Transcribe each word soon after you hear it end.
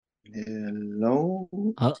Hello.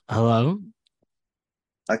 Hello?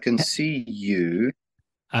 I can see you.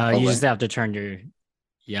 Oh You just wait, have to turn your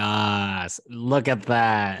yes. Look at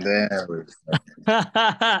that. there we go.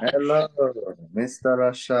 Hello, Mr.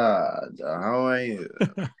 Rashad. How are you?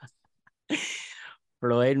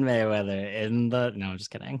 Floyd Mayweather in the no, I'm just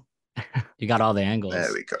kidding. You got all the There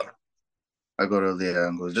angles. we go. I got all the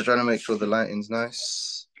angles. Just trying to make sure the lighting's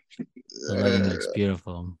nice. The lighting looks Uh,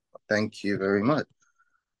 beautiful. Thank you very much.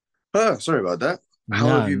 Oh, sorry about that. How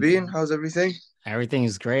have you No, been? How's everything?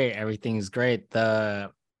 everything's great. Everything's great.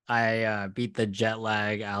 The I beat the jet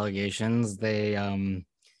lag allegations. I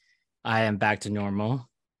am back to normal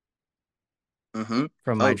Mm-hmm.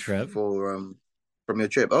 from my Oh, trip. from your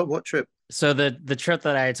trip. Oh, what trip? So the trip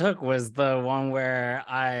that I took was the one where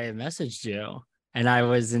I messaged you and I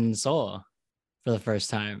was in Seoul for the first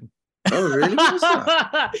time. Oh, really? What was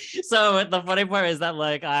that? So the funny part is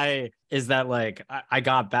that I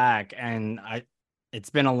got back and I it's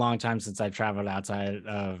been a long time since I traveled outside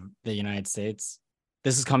of the United States.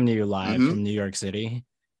 This is coming to you live Mm-hmm. from New York City.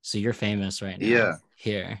 So you're famous right now Yeah.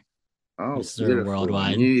 here, Oh, Mr. beautiful.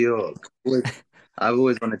 Worldwide. New York. I've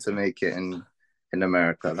always wanted to make it in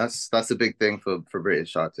America. That's a big thing for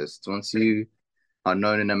British artists. Once you are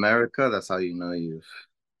known in America, that's how you know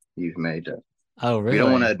you've made it. Oh, We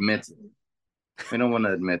don't want to really? admit it. We don't want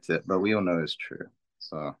to admit it, but we all know it's true.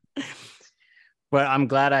 So But I'm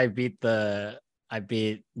glad I beat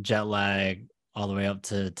jet lag all the way up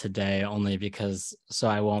to today only because so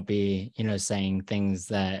I won't be, saying things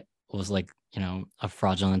that was like, a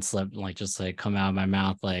fraudulent slip, like just like come out of my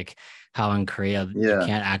mouth, like how in Korea you yeah,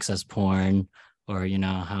 can't access porn or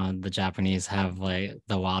how the Japanese have like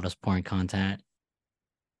the wildest porn content.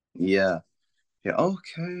 yeah, yeah.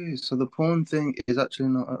 Okay, so the porn thing is actually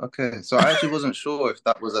not okay. So I actually wasn't sure if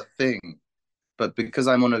that was a thing, but because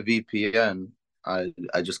I'm on a VPN, I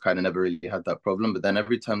just kind of never really had that problem. But then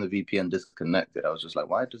every time the VPN disconnected, I was just like,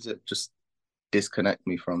 why does it just disconnect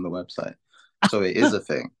me from the website? So it is a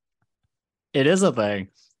thing. It is a thing.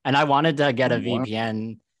 And I wanted to get a Wow.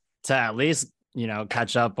 VPN to at least,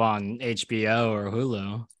 catch up on HBO or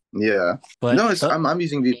Hulu. Yeah. But No, I'm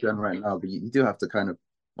using VPN right now, but you do have to kind of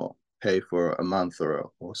well pay for a month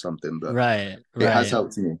or something. But right, it has right,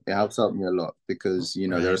 helped me. It has helped me a lot because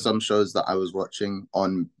there are right. some shows that I was watching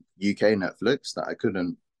on UK Netflix that I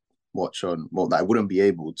couldn't watch on well that I wouldn't be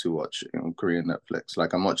able to watch on Korean Netflix.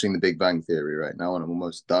 Like I'm watching The Big Bang Theory right now and I'm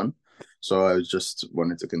almost done. So I was just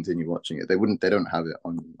wanted to continue watching it. They don't have it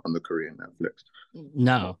on the Korean Netflix.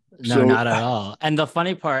 No, no, So not at all. And the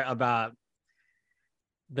funny part about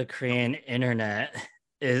the Korean internet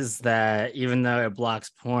is that even though it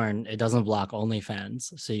blocks porn, it doesn't block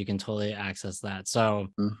OnlyFans. So you can totally access that. So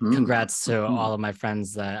mhm, congrats to mhm. all of my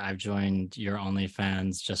friends that I've joined your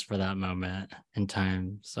OnlyFans just for that moment in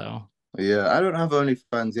time. So Yeah, I don't have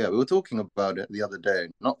OnlyFans yet. We were talking about it the other day,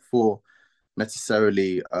 not for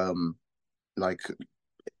necessarily like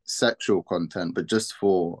sexual content, but just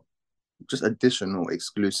for just additional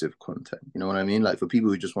exclusive content. You know what I mean? Like for people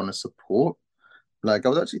who just want to support. Like I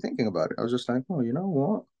was actually thinking about it. I was just like, oh, you know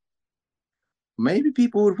what? Maybe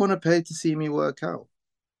people would want to pay to see me work out,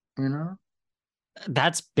 you know?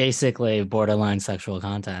 that's basically borderline sexual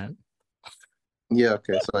content. Yeah,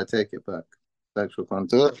 okay, so I take it back. Sexual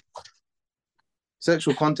content.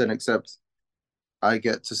 Sexual content, except I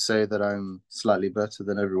get to say that I'm slightly better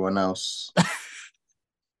than everyone else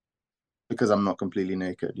because I'm not completely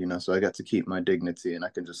naked, so I get to keep my dignity and I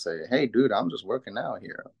can just say, hey, dude, I'm just working out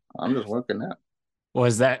here. I'm just working out.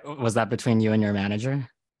 Was that between you and your manager?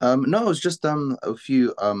 No, it's just a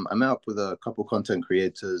few I met up with a couple content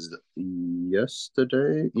creators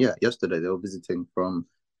yesterday. Yeah, yesterday they were visiting from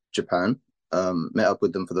Japan. Met up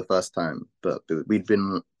with them for the first time, but we'd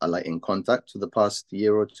been like in contact for the past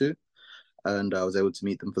year or two, and I was able to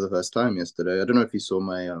meet them for the first time yesterday. I don't know if you saw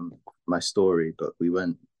my story, but we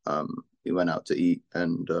went out to eat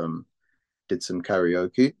and did some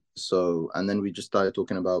karaoke. So and then we just started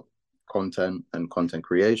talking about content and content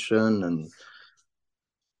creation and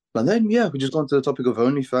then yeah, we just got to the topic of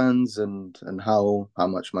OnlyFans and how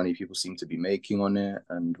much money people seem to be making on it.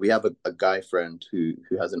 And we have a guy friend who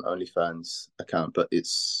has an OnlyFans account, but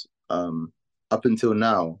it's up until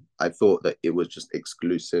now, I thought that it was just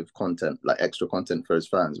exclusive content, like extra content for his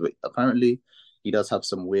fans. But apparently he does have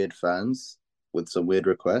some weird fans with some weird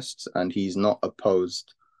requests, and he's not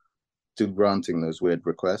opposed to granting those weird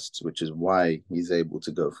requests, which is why he's able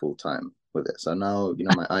to go full time with it. So now,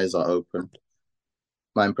 my eyes are open,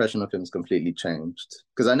 my impression of him has completely changed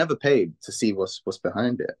because I never paid to see what's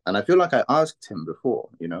behind it, and I feel like I asked him before,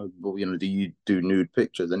 well, do you do nude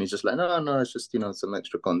pictures? And he's just like, no, no, it's just some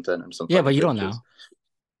extra content and some Yeah, funny but you don't pictures. know.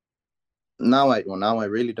 now I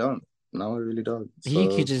really don't. Now I really don't. He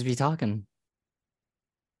could So, just be talking.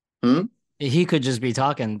 hmm? He could just be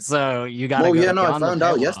talking. So you got to Well, go yeah, no, I beyond the found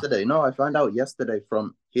out paywall. yesterday. No, I found out yesterday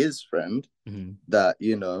from his friend Mhm. that,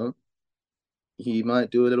 he might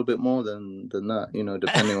do a little bit more than that,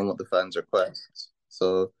 depending on what the fans request.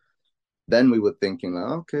 So then we were thinking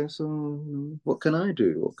like, okay, so what can I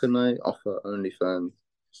do? What can I offer OnlyFans?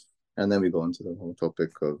 And then we go into the whole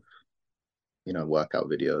topic of, workout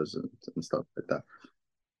videos and stuff like that.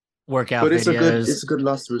 Workout But it's videos. a good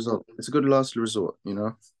last resort. It's a good last resort.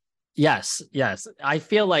 Yes, yes. I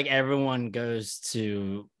feel like everyone goes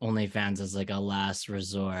to OnlyFans as like a last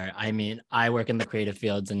resort. I mean, I work in the creative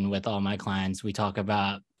fields, and with all my clients, we talk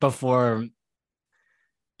about before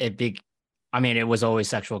it be I mean, it was always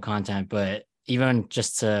sexual content, but even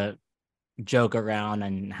just to joke around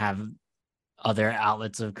and have other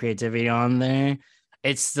outlets of creativity on there,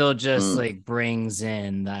 it still just Mm. like brings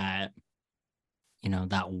in that,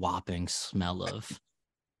 that whopping smell of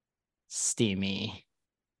steamy,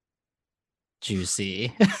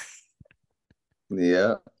 juicy.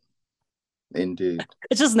 Yeah, indeed.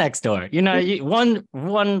 It's just next door. One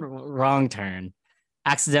wrong turn,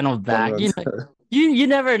 accidental One back. run. You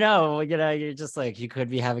never know. You're just like you could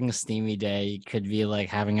be having a steamy day, you could be like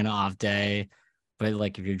having an off day, but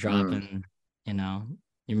like if you're Mm. dropping,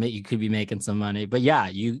 you could be making some money. But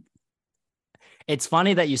yeah, it's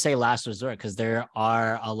funny that you say last resort because there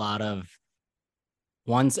are a lot of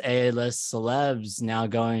once A-list celebs now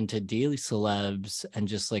going to D celebs and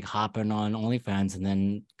just like hopping on OnlyFans and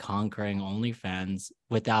then conquering OnlyFans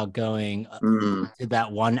without going Mm. to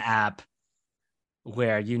that one app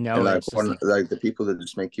where And like it's just one, like like the people that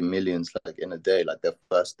just making millions, like in a day, like their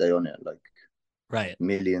first day on it, like right.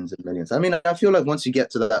 millions and millions. I mean, I feel like once you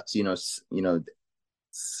get to that,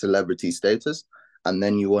 celebrity status, and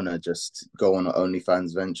then you want to just go on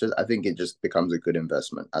OnlyFans ventures, I think it just becomes a good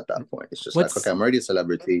investment at that point. It's just like, okay, What's I'm already a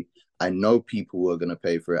celebrity. I know people are going to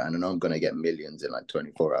pay for it, and I know I'm going to get millions in like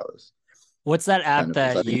 24 hours, what's that kind app of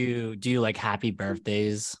thing. So that I think, you do like happy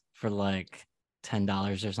birthdays for like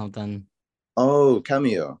 $10 or something? oh,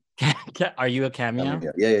 Cameo. Are you a Cameo?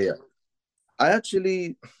 Cameo. Yeah, yeah, yeah. I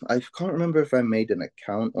can't remember if I made an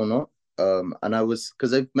account or not. And I was,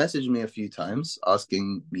 because they've messaged me a few times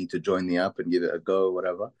asking me to join the app and give it a go or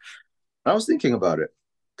whatever. I was thinking about it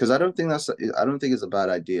because I don't think it's a bad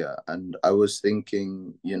idea. And I was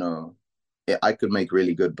thinking, I could make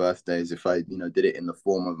really good birthdays if I, did it in the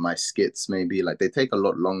form of my skits, maybe. Like they take a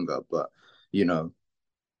lot longer, you know,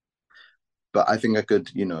 but I think I could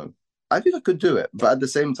do it. But at the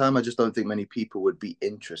same time, I just don't think many people would be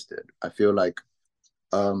interested. I feel like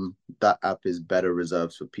that app is better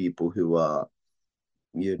reserved for people who are,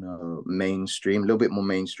 mainstream, a little bit more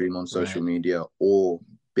mainstream on social Right. media or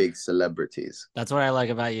big celebrities. That's what I like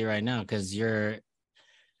about you right now because you're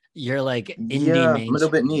like indie Yeah, I'm a little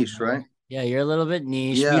bit mainstream, niche, right? Yeah, you're a little bit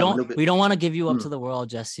niche. We Yeah, I'm a don't little bit. we don't want to give you up Hmm, to the world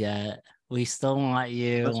just yet. We still want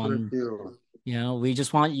you that's what I on, feel. we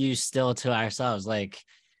just want you still to ourselves. Like,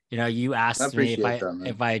 you I asked me if appreciate I that, man.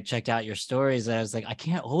 if I checked out your stories. And I was like, I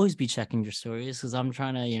can't always be checking your stories because I'm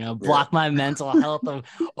trying to, Yeah. block my mental health of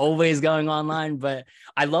always going online. But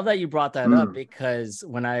I love that you brought that up Mm, because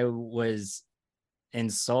when I was in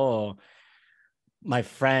Seoul, my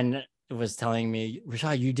friend was telling me,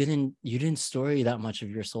 Rashad, you didn't story that much of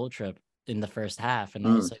your Soul trip in the first half. And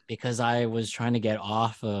I was mm, like, because I was trying to get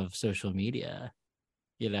off of social media,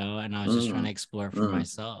 and I was just trying to mm, explore for mm,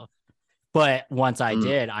 myself. But once I mm.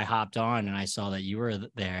 did, I hopped on and I saw that you were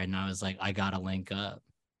there and I was like, I gotta link up.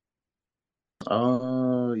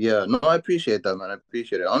 Oh, yeah. No, I appreciate that, man. I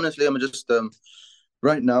appreciate it. Honestly, I'm just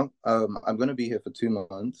right now, I'm gonna be here for 2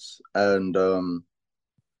 months, and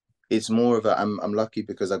it's more of I'm lucky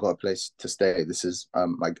because I got a place to stay. This is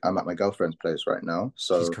I'm at my girlfriend's place right now. She's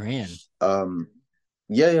So Korean. um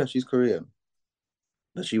yeah, yeah, she's Korean.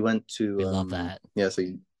 But she went We to love that. so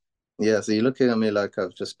you're looking at me like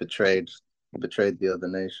I've just betrayed the other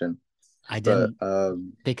nation. I But didn't I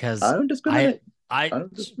because don't I discriminate. I I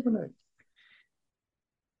don't discriminate.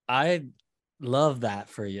 I love that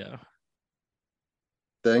for you.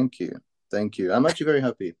 Thank you. Thank you. I'm actually very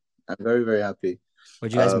happy. I'm very, very happy.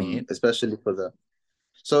 Where'd you guys meet? Especially for the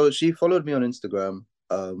so she followed me on Instagram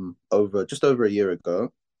over just over a year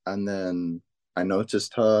ago, and then I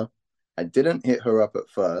noticed her. I didn't hit her up at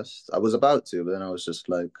first. I was about to, but then I was just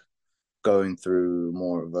like going through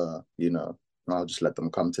more of a, I'll just let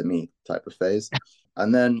them come to me type of phase.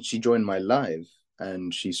 And then she joined my live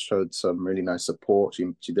and she showed some really nice support.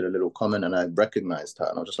 She did a little comment and I recognized her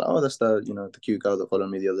and I was just like, oh, that's the cute girl that followed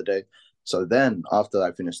me the other day. So then after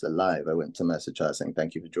I finished the live, I went to message her saying,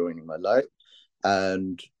 thank you for joining my live.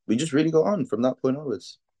 and we just really got on from that point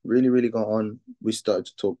onwards. Really, really got on. We started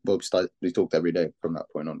to talk. Well, we talked every day from that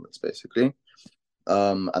point onwards, basically.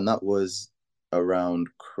 And that was around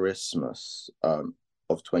Christmas of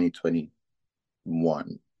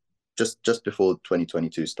 2021, just before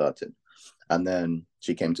 2022 started. And then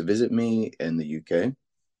she came to visit me in the UK.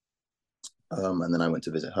 And then I went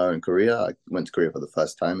to visit her in Korea. I went to Korea for the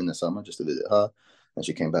first time in the summer just to visit her. And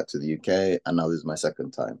she came back to the UK. And now this is my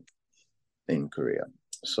second time in Korea.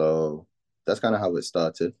 So that's kind of how it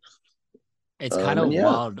started. It's kind of And yeah,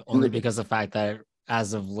 wild only because of the fact that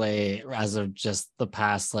as of late, as of just the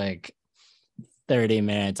past like 30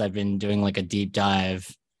 minutes, I've been doing like a deep dive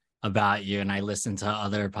about you, and I listened to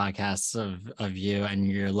other podcasts of you and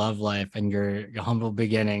your love life and your humble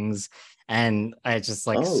beginnings. And I just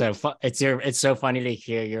like oh, it's so funny to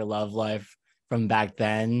hear your love life from back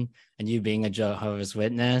then and you being a Jehovah's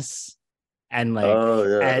Witness. And like oh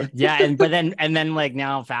yeah. and yeah, and then like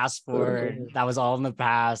now fast forward, that was all in the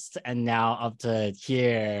past, and now up to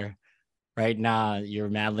here right now, you're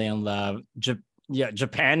madly in love. Yeah,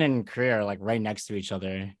 Japan and Korea are like right next to each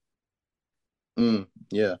other,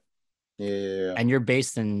 Yeah, yeah. and you're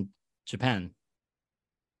based in Japan.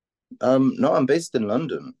 No, I'm based in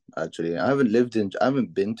London, actually. I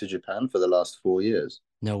haven't been to Japan for the last 4 years,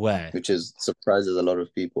 No way. which is surprises a lot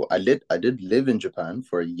of people. I did live in Japan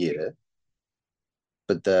for a year,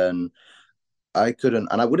 but then I couldn't,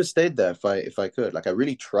 and I would have stayed there if I could. Like I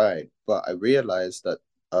really tried, but I realized that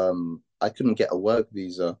I couldn't get a work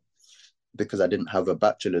visa because I didn't have a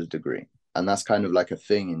bachelor's degree. And that's kind of like a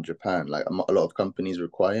thing in Japan. Like a lot of companies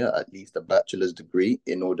require at least a bachelor's degree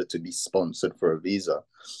in order to be sponsored for a visa.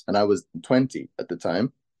 And I was 20 at the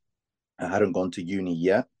time. I hadn't gone to uni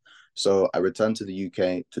yet. So I returned to the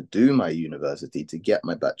UK to do my university to get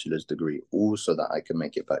my bachelor's degree, also that I can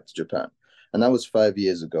make it back to Japan. And that was 5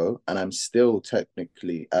 years ago. And I'm still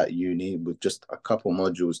technically at uni with just a couple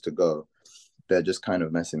modules to go. They're just kind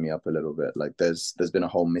of messing me up a little bit. Like there's been a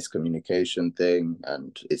whole miscommunication thing,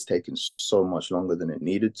 and it's taken so much longer than it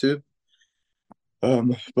needed to.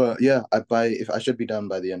 But yeah, if I should be done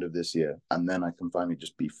by the end of this year, and then I can finally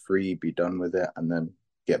just be free, be done with it, and then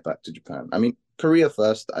get back to Japan. I mean, Korea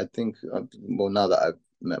first. I think. Well, now that I've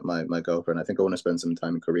met my girlfriend, I think I want to spend some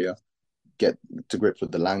time in Korea, get to grips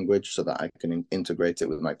with the language, so that I can integrate it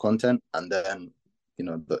with my content, and then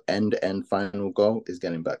the end final goal is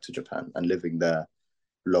getting back to Japan and living there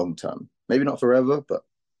long term. Maybe not forever, but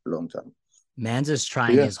long term. Man's is But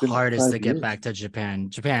trying yeah, his it's been hardest to five get years. back to Japan.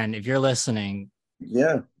 Japan, if you're listening,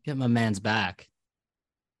 Yeah, get my man's back.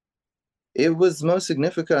 it was most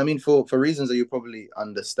significant. I mean, for reasons that you probably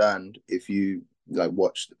understand if you like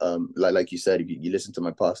watched like you said, if you listen to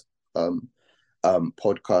my past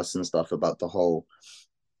podcasts and stuff about the whole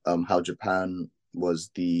how Japan was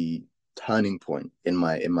the turning point in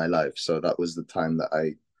my life. So that was the time that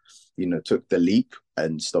I took the leap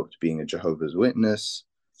and stopped being a Jehovah's Witness.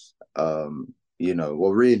 Well,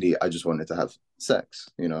 really, I just wanted to have sex.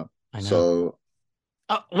 I know. So,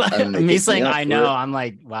 and Oh, then they me kicked me saying out I for know, it. I'm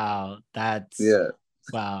like, wow, that's Yeah,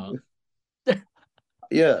 wow.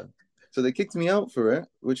 yeah. So they kicked me out for it,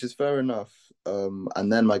 which is fair enough.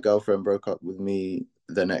 And then my girlfriend broke up with me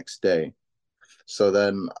the next day. So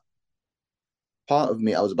then part of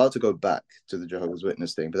me, I was about to go back to the Jehovah's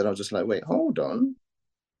Witness thing, but then I was just like, wait, hold on.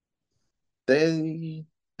 They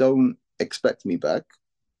don't expect me back,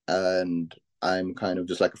 and I'm kind of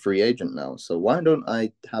just like a free agent now. So why don't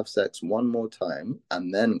I have sex one more time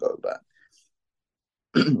and then go back?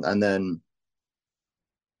 and then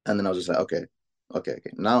and then I was just like, okay.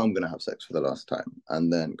 Now I'm gonna have sex for the last time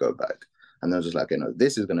and then go back. And then I was just like, no,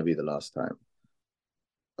 this is gonna be the last time.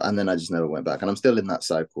 And then I just never went back. And I'm still in that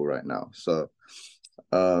cycle right now. So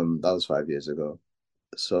that was 5 years ago.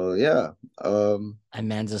 So yeah. And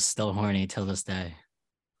man's is still horny till this day.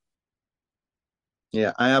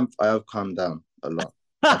 Yeah, I have calmed down a lot.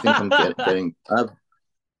 I think I'm getting I've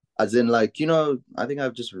as in like I think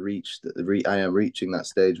I've just I am reaching that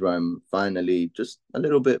stage where I'm finally just a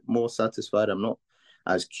little bit more satisfied. I'm not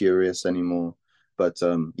as curious anymore. But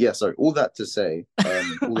yeah, sorry, all that to say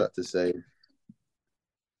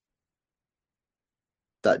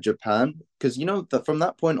that Japan, because that from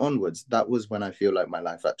that point onwards, that was when I feel like my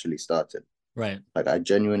life actually started. Right. Like I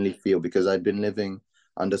genuinely feel, because I'd been living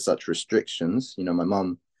under such restrictions. My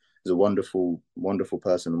mum is a wonderful, wonderful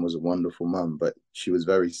person and was a wonderful mum, but she was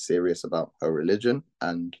very serious about her religion,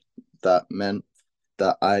 and that meant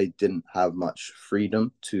that I didn't have much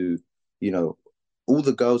freedom to, you know, all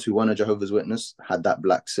the girls who won a Jehovah's Witness had that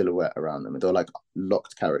black silhouette around them. They were like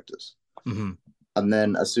locked characters. Mm-hmm. And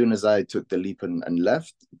then as soon as I took the leap and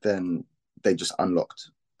left, then they just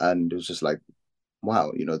unlocked. And it was just like,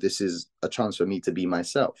 wow, this is a chance for me to be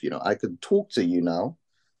myself. I could talk to you now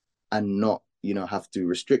and not, have to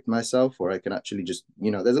restrict myself, or I can actually just,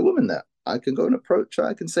 there's a woman there. I can go and approach her.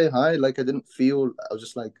 I can say hi. Like I didn't feel, I was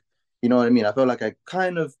just like, you know what I mean? I felt like I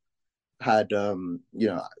kind of had,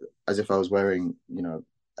 as if I was wearing,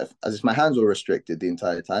 as if my hands were restricted the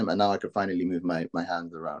entire time. And now I could finally move my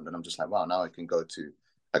hands around. And I'm just like, wow, now I can go to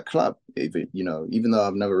a club. Even though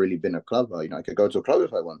I've never really been a clubber, I could go to a club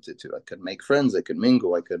if I wanted to. I could make friends. I could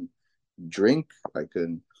mingle. I could drink. I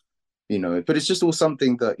could, but it's just all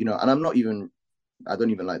something that, and I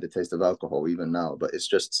don't even like the taste of alcohol even now, but it's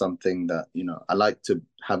just something that, I like to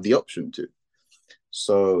have the option to.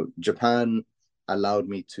 So Japan allowed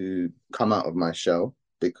me to come out of my shell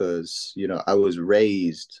because, I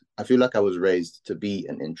feel like I was raised to be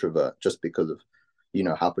an introvert just because of,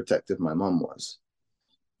 how protective my mom was.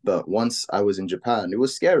 But once I was in Japan, it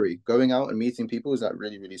was scary. Going out and meeting people was like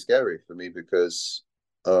really, really scary for me because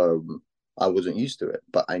I wasn't used to it.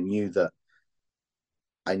 But I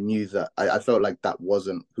felt like that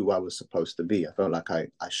wasn't who I was supposed to be. I felt like I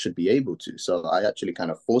should be able to. So I actually kind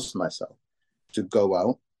of forced myself to go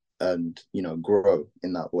out and, grow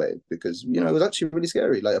in that way because, it was actually really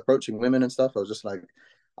scary. Like approaching women and stuff. I was just like,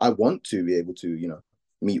 I want to be able to,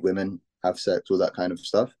 meet women, have sex, all that kind of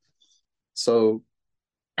stuff. So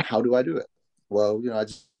how do I do it? Well, I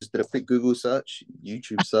just did a quick Google search,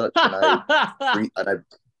 YouTube search, and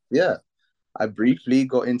yeah, I briefly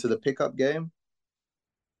got into the pickup game.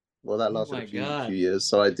 Well, that Oh lasted my a few God. years.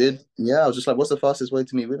 So I did. Yeah, I was just like, what's the fastest way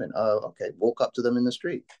to meet women? Oh, okay, walk up to them in the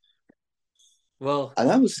street, Well, and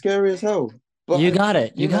that was scary as hell. But you got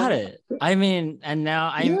it. You got I, it. I mean, and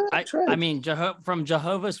now yeah, I I tried. mean, from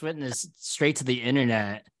Jehovah's Witness straight to the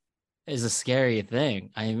internet is a scary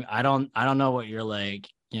thing. I don't know what you're like,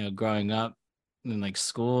 growing up in like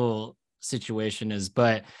school situation is,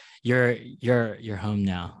 but you're home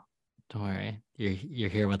now. Don't worry. You're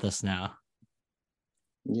here with us now.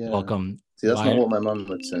 Yeah. Welcome. See, that's not Wide what my mum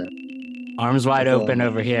would say. arms I wide open thought,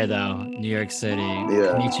 over here though. New York City.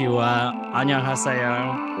 yeah, Konnichiwa.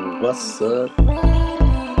 Annyeonghaseyo. what's up?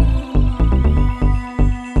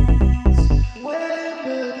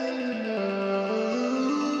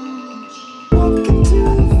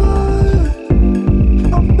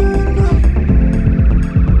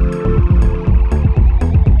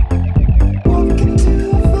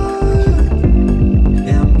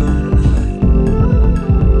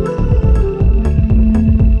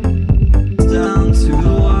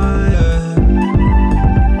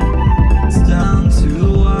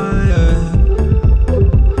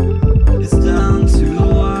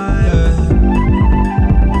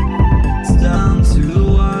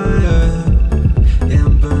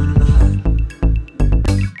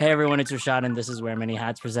 Hey everyone, it's Rashad, and this is Wear Many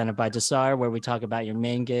Hats presented by Jasar, where we talk about your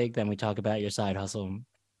main gig, then we talk about your side hustle.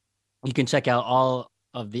 You can check out all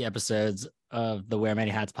of the episodes of the Wear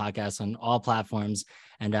Many Hats podcast on all platforms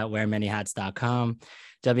and at wearmanyhats.com.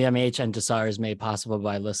 WMH and Jasar is made possible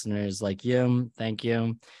by listeners like you. Thank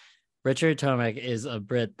you. Richard Tomek is a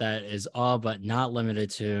Brit that is all but not limited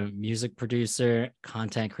to music producer,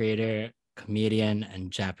 content creator, comedian,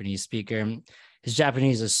 and Japanese speaker. His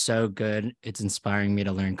Japanese is so good, it's inspiring me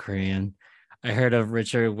to learn Korean. I heard of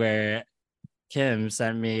Richard where Kim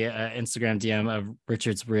sent me an Instagram DM of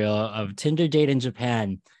Richard's reel of Tinder date in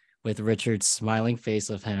Japan with Richard's smiling face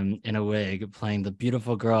of him in a wig playing the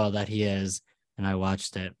beautiful girl that he is. And I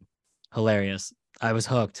watched it. Hilarious. I was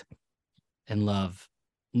hooked, in love,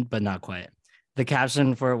 but not quite. The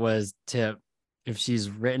caption for it was tip. If she's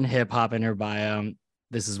written hip hop in her bio,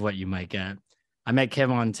 this is what you might get. I met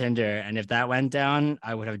Kim on Tinder, and if that went down,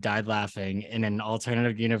 I would have died laughing. In an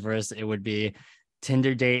alternative universe, it would be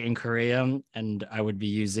Tinder date in Korea, and I would be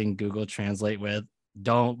using Google Translate with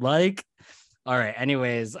don't like. All right.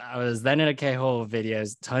 Anyways, I was then in a K-hole of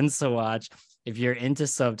videos, tons to watch. If you're into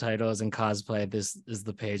subtitles and cosplay, this is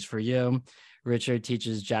the page for you. Richard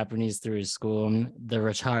teaches Japanese through his school, the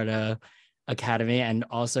Richarda Academy, and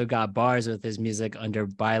also got bars with his music under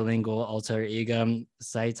bilingual alter ego.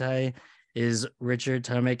 Saitai is Richard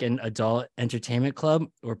Tomek an adult entertainment club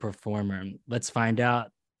or performer? Let's find out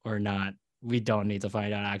or not. We don't need to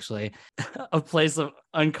find out, actually. A place of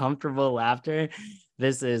uncomfortable laughter.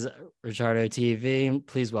 This is Richardo TV.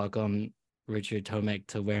 Please welcome Richard Tomek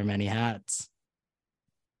to Wear Many Hats.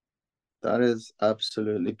 That is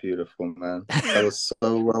absolutely beautiful, man. That was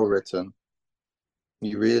so well written.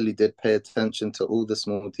 You really did pay attention to all the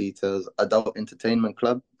small details. Adult Entertainment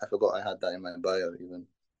Club. I forgot I had that in my bio even.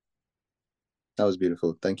 That was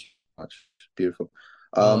beautiful. Thank you so much. Beautiful.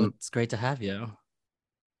 Well, it's great to have you.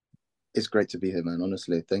 It's great to be here, man.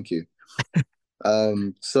 Honestly, thank you.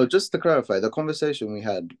 So just to clarify, the conversation we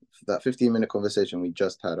had, that 15-minute conversation we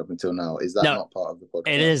just had up until now, is that No, not part of the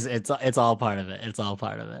it podcast? is. It's all part of it. It's all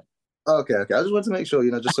part of it. Okay, okay. I just want to make sure,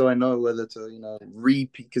 just so I know whether to,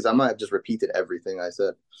 repeat, because I might have just repeated everything I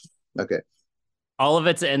said. Okay. All of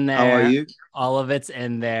it's in How are there. you? All of it's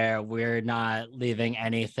in there. We're not leaving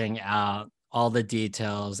anything out. All the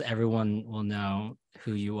details. Everyone will know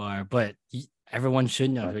who you are, but everyone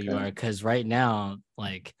should know who you Okay. are because right now,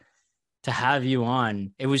 like to have you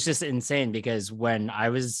on, it was just insane because when I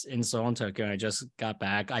was in Seoul and Tokyo and I just got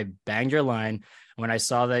back, I banged your line. When I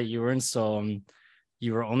saw that you were in Seoul,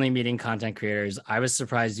 you were only meeting content creators. I was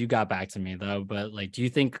surprised you got back to me though. But like, do you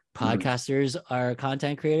think Mhm. podcasters are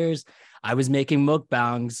content creators? I was making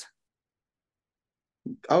mukbangs.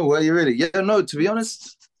 Oh, were you really? Yeah, no, to be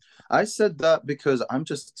honest, I said that because I'm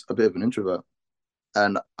just a bit of an introvert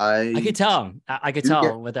and I could I tell. I could do get,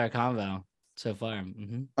 tell with our convo so far.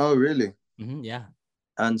 oh, really? Yeah.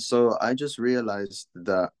 And so I just realized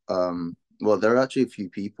that, well, there are actually a few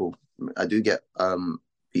people. I do get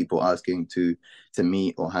people asking to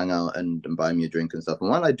meet or hang out and buy me a drink and stuff. And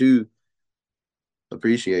while I do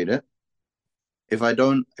appreciate it, if I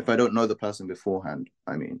don't know the person beforehand,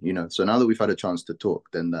 I mean, so now that we've had a chance to talk,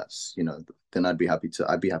 then then I'd be happy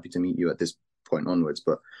to meet you at this point onwards.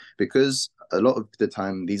 But because a lot of the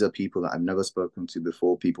time these are people that I've never spoken to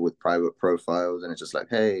before, people with private profiles, and it's just like,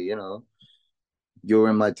 hey, you're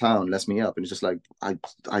in my town, let's meet up. And it's just like,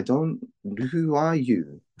 I don't, who are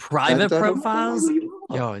you? I Private don't know profiles? who you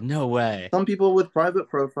are. Yo, no way. Some people with private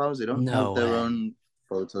profiles, they don't have No their way. own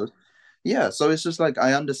photos. Yeah, so it's just like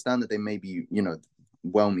I understand that they may be,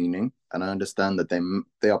 well-meaning, and I understand that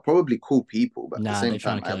they are probably cool people, but at the Nah, they're same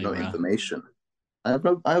trying time, to I kill have you, no bro. information. I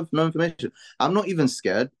have no information. I'm not even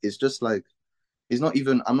scared. It's just like I'm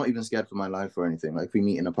not even scared for my life or anything. Like if we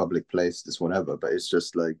meet in a public place, it's whatever. But it's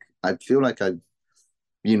just like I feel like it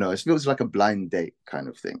feels like a blind date kind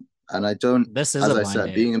of thing. And I don't, This is a as I blind said,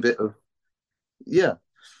 date. being a bit of, yeah,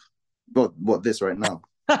 what this right now.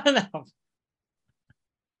 No.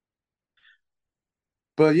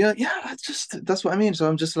 But yeah, yeah, that's what I mean. So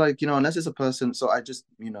I'm just like, unless it's a person, so I just,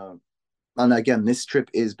 and again, this trip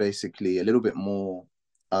is basically a little bit more,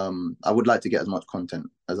 I would like to get as much content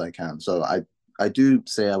as I can. So I do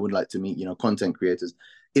say I would like to meet, content creators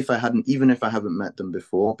even if I haven't met them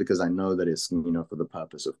before, because I know that it's, for the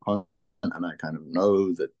purpose of content, and I kind of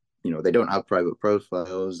know that, they don't have private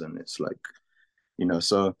profiles, and it's like,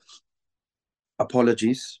 so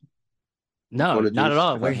apologies, No, not at apologies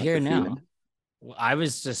all. if We're I've had here the now. feeling. I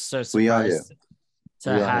was just so We are here. surprised to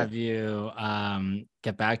We are here. have you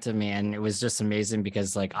get back to me and it was just amazing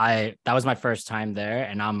because like I that was my first time there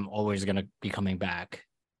and I'm always gonna be coming back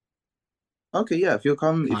Okay, yeah. If you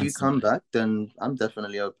come constantly. back, then I'm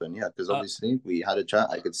definitely open. Yeah, because Uh, obviously we had a chat.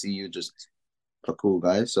 I could see you just a cool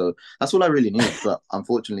guy. So that's all I really need. But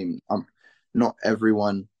unfortunately, not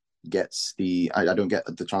everyone gets I don't get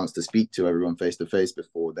the chance to speak to everyone face to face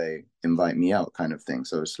before they invite me out, kind of thing.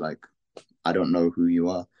 So it's like I don't know who you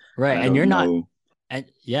are, right. and I And you're don't not know. and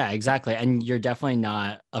yeah, exactly. And you're definitely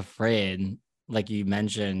not afraid, like you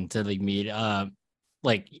mentioned, to like meet up.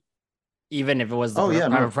 Like even if it was the Oh yeah,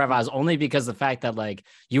 private no. profiles, only because the fact that like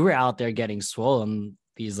you were out there getting swollen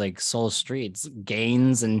these like soul streets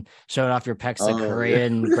gains and showing off your pecs to Oh yeah.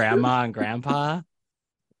 Korean grandma and grandpa.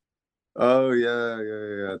 Oh yeah, yeah,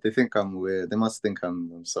 yeah. They think I'm weird. They must think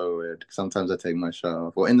I'm so weird. Sometimes I take my shirt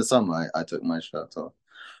off. Well, in the summer, I took my shirt off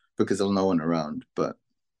because there was no one around. But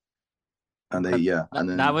and they But yeah, and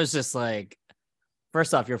that then was just like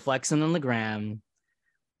first off, you're flexing on the gram,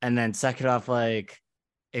 and then second off, like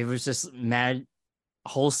it was just mad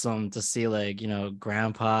wholesome to see like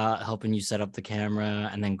grandpa helping you set up the camera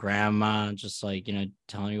and then grandma just like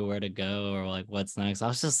telling you where to go or like what's next. I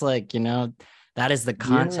was just like that is the yeah,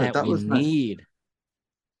 content that we was nice. need.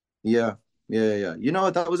 Yeah, yeah, yeah, yeah.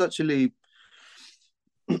 That was actually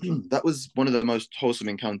that was one of the most wholesome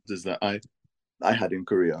encounters that I had in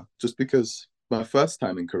Korea. Just because my first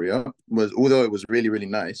time in Korea was, although it was really really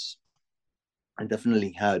nice, I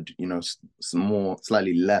definitely had some more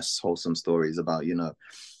slightly less wholesome stories about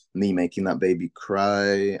me making that baby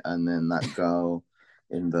cry, and then that girl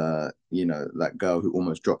that girl who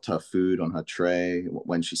almost dropped her food on her tray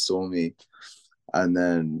when she saw me, and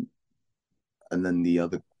then the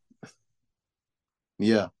other,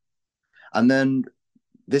 yeah, and then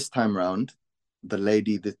this time round,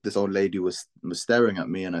 this old lady was staring at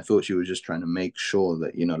me, and I thought she was just trying to make sure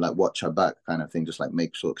that like watch her back kind of thing, just like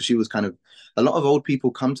make sure, because she was kind of, a lot of old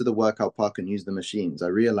people come to the workout park and use the machines. I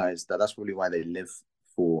realized that that's probably why they live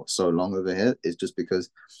for so long over here, is just because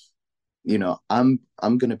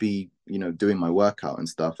I'm gonna be, doing my workout and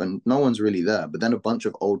stuff, and no one's really there. But then a bunch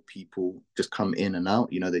of old people just come in and out.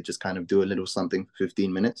 They just kind of do a little something for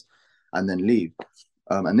 15 minutes and then leave.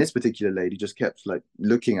 And this particular lady just kept like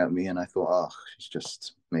looking at me, and I thought, oh, she's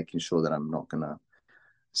just making sure that I'm not gonna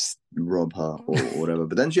rob her or whatever.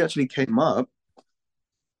 But then she actually came up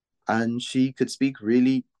and she could speak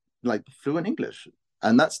really like fluent English.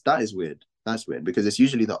 And that is weird. That's weird because it's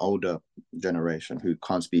usually the older generation who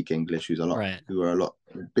can't speak English, Right. who are a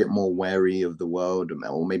bit more wary of the world,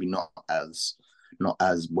 or maybe not as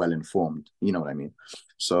well informed. You know what I mean?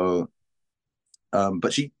 So,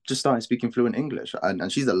 but she just started speaking fluent English,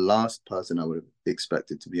 and she's the last person I would have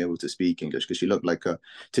expected to be able to speak English because she looked like a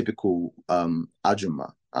typical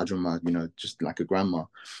ajumma, just like a grandma.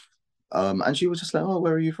 And she was just like, "Oh,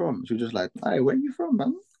 where are you from?" She was just like, "Hey, where are you from,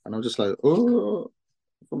 man?" And I was just like, "Oh,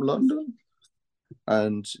 from London."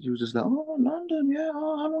 And she was just like, "Oh, London, yeah.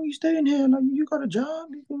 Oh, how long you staying here? Like, you got a job?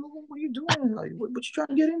 What are you doing? Like, what you trying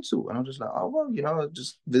to get into?" And I was just like, "Oh, well,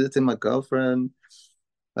 just visiting my girlfriend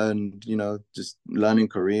and just learning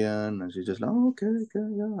Korean." And she's just like, "Oh, okay, okay,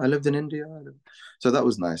 yeah. I lived in India." So that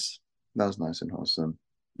was nice. That was nice and wholesome.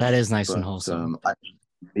 That is nice and But wholesome.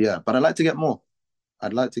 yeah, but I'd like to get more.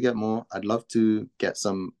 I'd like to get more. I'd love to get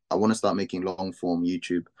some. I want to start making long form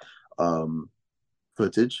YouTube um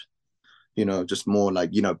footage, just more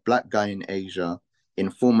like, black guy in Asia,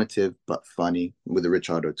 informative but funny with a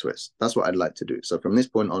Richardo twist. That's what I'd like to do. So from this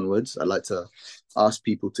point onwards, I'd like to ask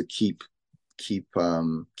people to keep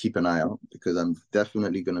an eye out because I'm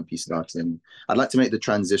definitely going to be starting. I'd like to make the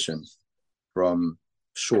transition from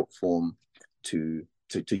short form to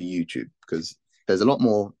YouTube because there's a lot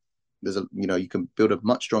more. You can build a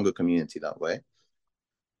much stronger community that way.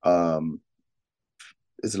 Um,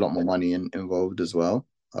 there's a lot more money involved as well.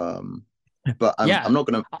 But I'm Yeah. not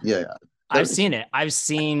gonna. Yeah, I've seen it.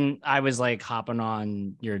 I was like hopping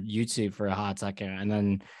on your YouTube for a hot second, and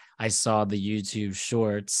then I saw the YouTube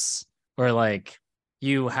shorts where like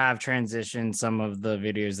you have transitioned some of the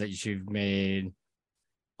videos that you've made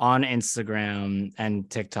on Instagram and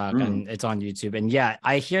TikTok, Mm, and it's on YouTube. And yeah,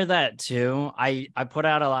 I hear that too. I put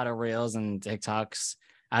out a lot of reels and TikToks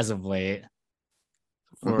as of late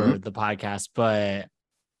mm-hmm, for the podcast, but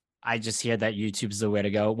I just hear that YouTube's the way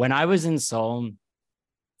to go. When I was in Seoul,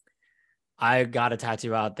 I got a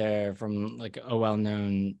tattoo out there from like a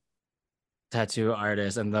well-known tattoo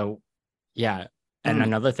artist, and yeah, and mm,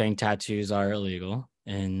 another thing, tattoos are illegal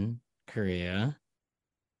in Korea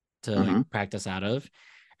to like mm-hmm, practice out of.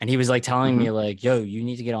 And he was like telling mm-hmm, me like, "Yo, you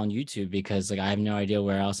need to get on YouTube because like I have no idea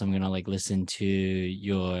where else I'm gonna like listen to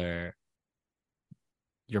your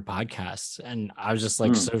podcasts." And I was just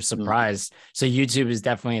like mm, so mm. surprised. So YouTube is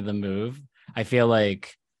definitely the move. I feel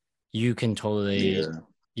like you can totally, Yeah,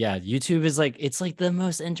 yeah, YouTube is like, it's like the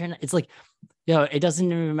most internet. It's like, yo, it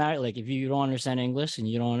doesn't even matter. Like, if you don't understand English and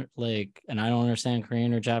you don't like, and I don't understand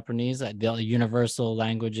Korean or Japanese, the universal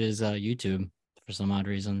language is YouTube for some odd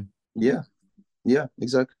reason. yeah, yeah,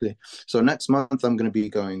 exactly. So next month I'm gonna be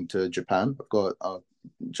going to Japan. I've got a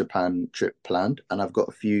Japan trip planned, and I've got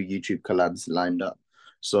a few YouTube collabs lined up.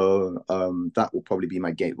 So that will probably be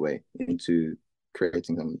my gateway into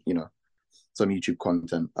creating some YouTube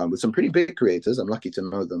content with some pretty big creators. I'm lucky to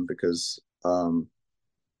know them because I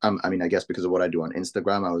mean, I guess because of what I do on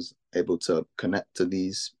Instagram, I was able to connect to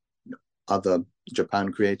these other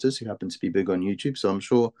Japan creators who happen to be big on YouTube. So I'm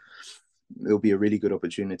sure it'll be a really good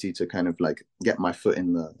opportunity to kind of like get my foot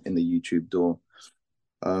in the YouTube door.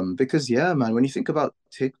 Because yeah, man, when you think about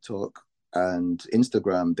TikTok and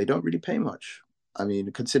Instagram, they don't really pay much. I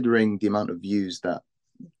mean, considering the amount of views that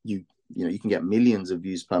you you can get millions of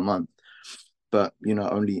views per month, but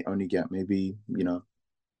only get maybe a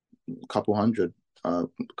couple hundred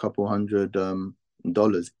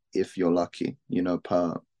dollars if you're lucky,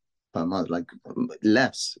 per month, like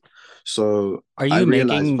less. So Are I you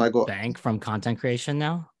realized if I making got bank from content creation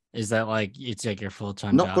now? Is that like it's like your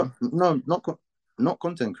full-time not job? no not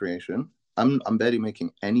content creation. I'm barely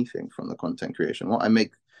making anything from the content creation. What I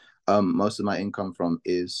make most of my income from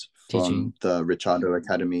is from Teaching. the Richardo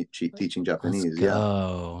Academy teaching Let's Japanese. Yeah.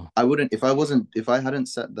 go. I wouldn't if I hadn't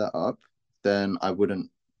set that up, then I wouldn't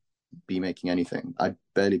be making anything. I'd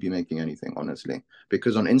barely be making anything, honestly,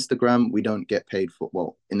 because on Instagram we don't get paid for.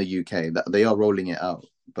 Well, in the UK, that they are rolling it out,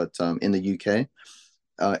 but in the UK,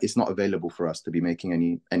 it's not available for us to be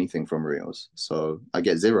making anything from Reels. So I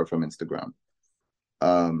get zero from Instagram.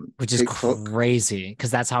 Which is TikTok, crazy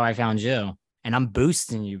because that's how I found you. And I'm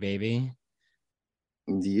boosting you, baby.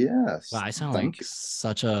 Wow, yes, I sound like thank you,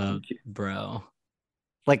 such a thank you, bro.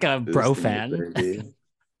 Like a bro boosting it, fan. baby.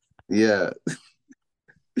 Yeah,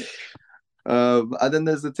 And then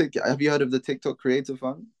there's the TikTok. Have you heard of the TikTok Creator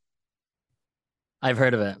Fund? I've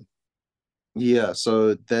heard of it. Yeah,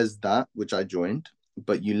 so there's that which I joined,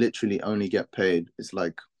 but you literally only get paid. It's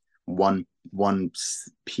like one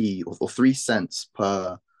p or 3 cents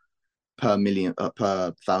per million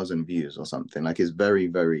per thousand views or something. Like it's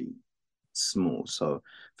very small. So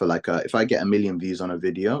for like if I get 1 million views on a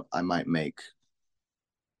video, I might make,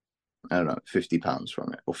 I don't know, £50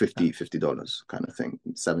 from it, or $50 kind of thing,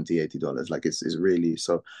 $70-80. Like it's really,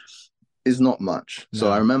 so it's not much. So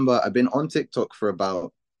I No. remember I've been on TikTok for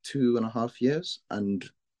about 2.5 years, and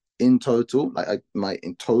in total, like my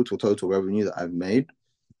in total revenue that I've made,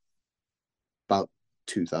 about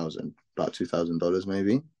 2,000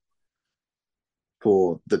 maybe,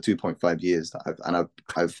 for the 2.5 years that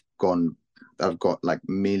I've got like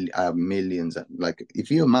I have millions. Like if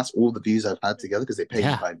you amass all the views I've had together, because they pay you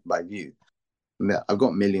Yeah. by view, yeah, I've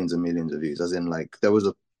got millions and millions of views. As in, like there was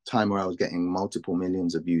a time where I was getting multiple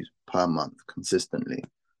millions of views per month consistently,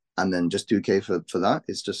 and then just 2K for that.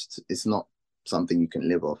 It's not something you can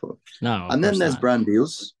live off of. No, of And then course there's not. brand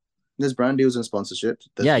deals. There's brand deals and sponsorships.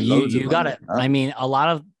 There's Yeah, loads of you got money it. in that. I mean, a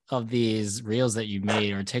lot of these reels that you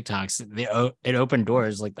made or TikToks, it opened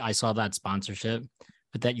doors. Like I saw that sponsorship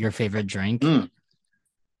with that your favorite drink. Mm.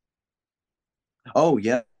 Oh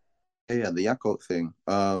yeah, yeah, the Yakult thing.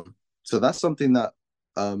 So that's something that,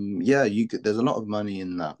 yeah, there's a lot of money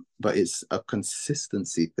in that, but it's a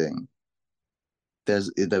consistency thing.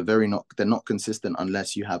 They're not consistent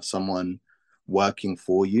unless you have someone working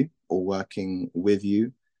for you or working with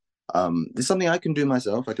you. This is something I can do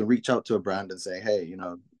myself. I can reach out to a brand and say, hey,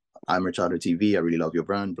 I'm Richardo TV. I really love your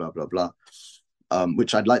brand, blah blah blah.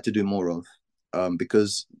 Which I'd like to do more of,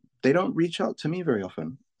 because they don't reach out to me very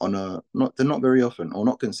often. They're not very often, or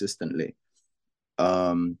not consistently.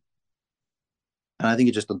 Um, and I think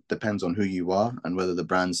it just depends on who you are and whether the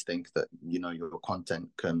brands think that your content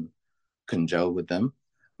can gel with them.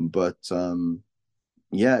 But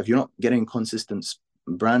yeah, if you're not getting consistent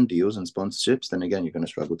brand deals and sponsorships, then again you're going to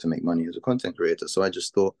struggle to make money as a content creator. So I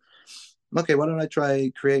just thought, okay, why don't I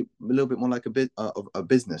try create a little bit more like a bit of a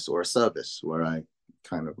business or a service, where I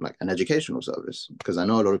kind of like an educational service, because I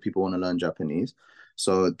know a lot of people want to learn Japanese.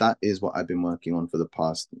 So that is what I've been working on for the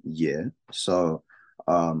past year. So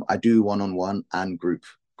I do one-on-one and group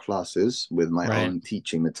classes with my Right. own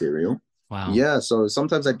teaching material. Wow. Yeah, so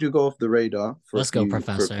sometimes I do go off the radar Let's go, for a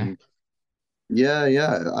professor. few. Yeah,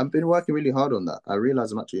 yeah. I've been working really hard on that. I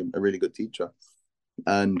realize I'm actually a really good teacher,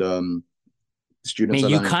 and I students mean, are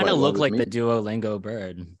you learning kind quite of well look with like me. the Duolingo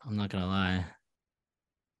bird. I'm not gonna lie.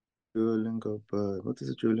 Duolingo bird. What does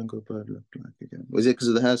a Duolingo bird look like again? Was it because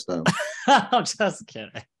of the hairstyle? I'm just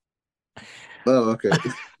kidding. Oh, okay.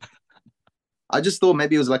 I just thought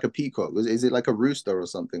maybe it was like a peacock. Is it like a rooster or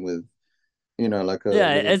something with, like a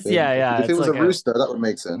Yeah, little it's thing? yeah, yeah. If it It's was a like a rooster, that would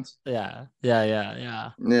make sense. yeah. Yeah,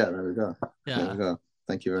 there we go. There we Yeah. go.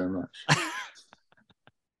 Thank you very much.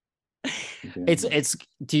 Yeah. It's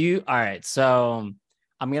do you all right, so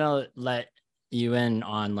I'm gonna let you in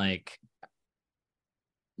on like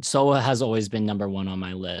Seoul has always been number one on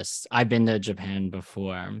my list. I've been to Japan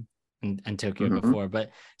before and Tokyo Mm-hmm. before, but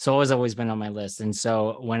Seoul has always been on my list. And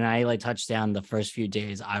so when I like touched down the first few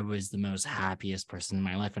days, I was the most happiest person in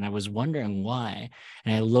my life. And I was wondering why.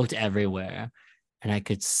 And I looked everywhere and I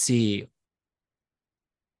could see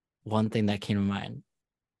one thing that came to mind.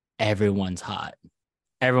 Everyone's hot.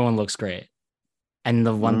 Everyone looks great. And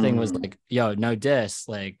the one thing was Mm. like, yo, no diss,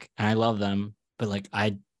 like, and I love them, but like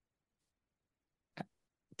I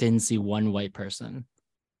didn't see one white person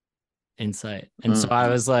in sight. And so I Mm.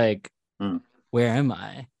 was like, Mm. where am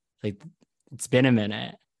I? Like, it's been a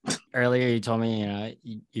minute. Earlier, you told me,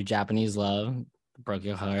 your Japanese love broke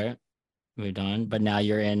your heart, moved on, but now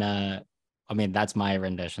you're in a. I mean, that's my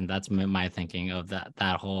rendition. That's my thinking of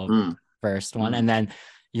that whole Mm. first one, Mm. and then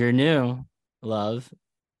your new love,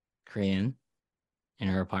 Korean, in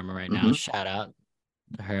her apartment right now. Mm-hmm. Shout out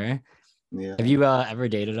to her. Have Yeah. you ever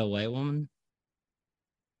dated a white woman?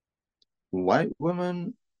 White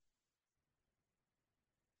woman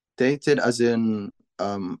dated, as in,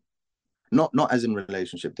 not as in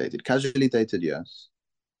relationship dated. Casually dated, yes.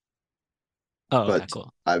 Oh, okay, But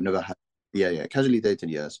cool. I've never had, yeah, yeah, casually dated,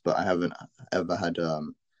 yes, but I haven't ever had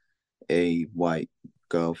a white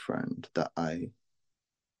girlfriend that I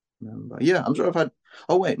remember. Yeah, I'm sure I've had.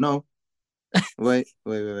 Oh wait, no, wait.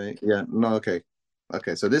 Yeah, no, okay,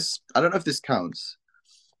 okay. So this, I don't know if this counts.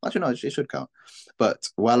 Actually, no, it should count. But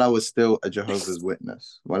while I was still a Jehovah's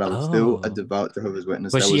Witness, while I was still a Oh, devout Jehovah's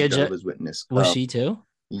Witness, was there she was a a Jehovah's Witness was girl. she too?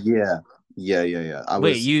 Yeah, yeah. I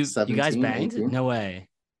Wait, was you guys 17, banged? 18. No way.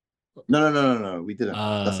 No. We didn't.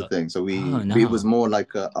 That's the Uh, thing. So oh we was no. more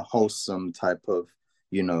like a wholesome type of,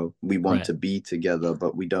 we want Right. to be together,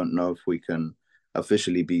 but we don't know if we can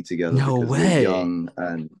officially be together No because we're way. young.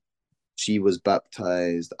 And she was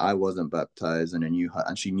baptized, I wasn't baptized, and I knew her,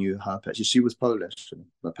 and she knew her. She was Polish.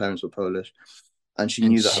 My parents were Polish, and she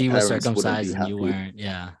And knew that her she was parents wouldn't be circumcised and you happy. weren't.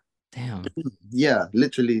 Yeah. Damn. Yeah,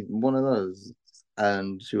 literally one of those.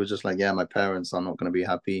 And she was just like, "Yeah, my parents are not going to be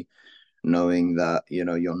happy knowing that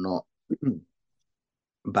you're not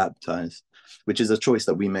baptized," which is a choice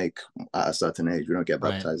that we make at a certain age. We don't get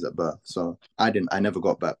Right. baptized at birth. So I never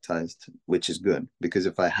got baptized, which is good because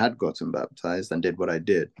if I had gotten baptized and did what I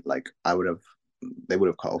did, like they would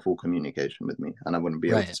have cut off all communication with me and I wouldn't be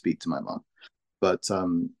able to Right. speak to my mom. But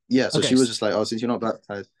yeah, so Okay. she was just like, "Oh, since you're not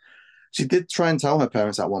baptized," she did try and tell her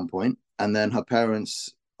parents at one point, and then her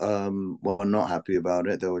parents were not happy about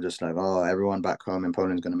it. They were just like, "Oh, everyone back home in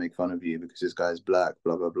Poland's going to make fun of you because this guy's black,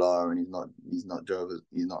 blah blah blah, and he's not Jehovah's,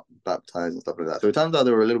 he's not baptized and stuff like that." So it turns out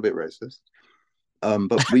they were a little bit racist.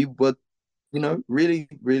 But we were, really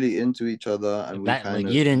really into each other, and we That like kind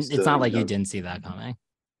you of didn't, used it's to, not like you didn't see that coming.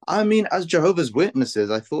 I mean, as Jehovah's Witnesses,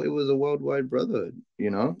 I thought it was a worldwide brotherhood.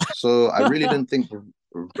 So I really didn't think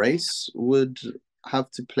race would have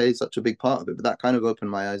to play such a big part of it. But that kind of opened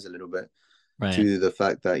my eyes a little bit Right. to the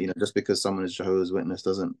fact that, just because someone is Jehovah's Witness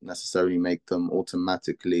doesn't necessarily make them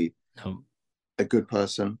automatically No, a good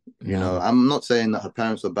person. no. I'm not saying that her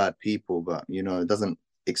parents were bad people, but, it doesn't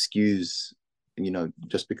excuse,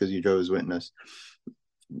 just because you're Jehovah's Witness,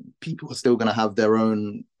 people are still going to have their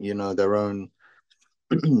own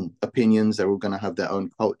opinions. They're all going to have their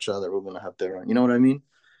own culture. They're all going to have their own, you know what I mean?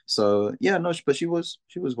 So yeah, no, but she was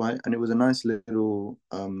white, and it was a nice little.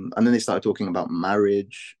 And then they started talking about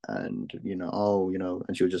marriage, and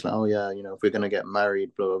and she was just like, "Oh yeah, if we're gonna get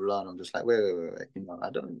married, blah blah blah." And I'm just like, wait, I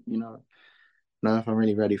don't, know if I'm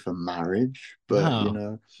really ready for marriage, but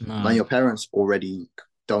No. and No. your parents already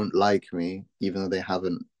don't like me, even though they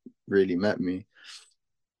haven't really met me.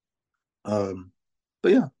 Um,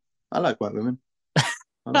 but yeah, I like white women.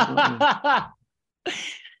 I like white women.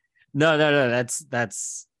 No.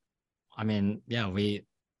 That's I mean, we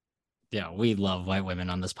love white women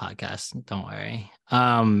on this podcast. Don't worry.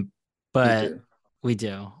 You But do. we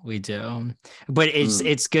do. But it's Mm.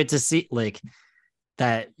 it's good to see like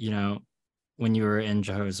that, when you were in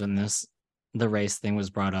Jehovah's Witness, the race thing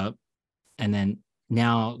was brought up. And then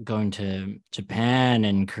now going to Japan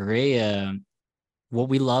and Korea, what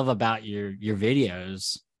we love about your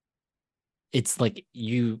videos, it's like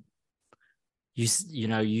you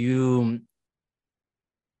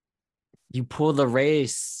pull the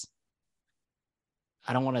race.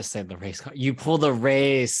 I don't want to say the race. You pull the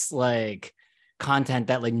race like content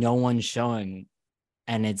that like no one's showing,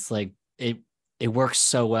 and it's like it works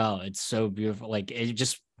so well. It's so beautiful. Like it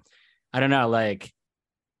just, I don't know, like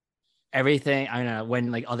everything. I don't know,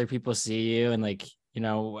 when like other people see you and like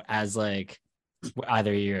as like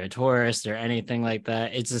either you're a tourist or anything like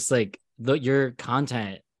that. It's just like your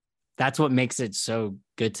content. That's what makes it so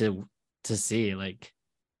good to see, like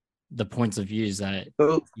the points of views that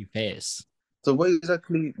So, you face. so what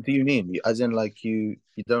exactly do you mean? As in, like you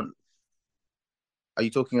don't? Are you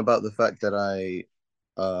talking about the fact that I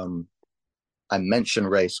mention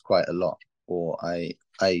race quite a lot, or I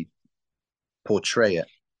portray it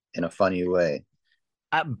in a funny way,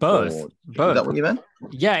 Both, or is that both. what you meant?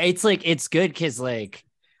 Yeah, it's like it's good because like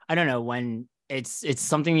I don't know, when it's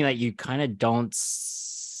something that you kind of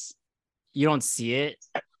you don't see it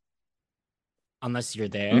unless you're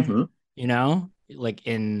there, Mm-hmm. like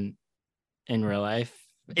in real life,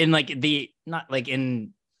 in like the not like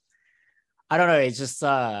in, I don't know, it's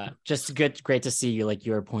just good, great to see you, like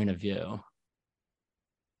your point of view.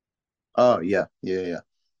 Oh yeah.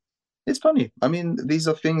 It's funny. I mean, these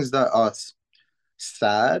are things that are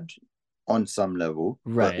sad on some level,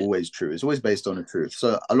 but Right. always true. It's always based on the truth.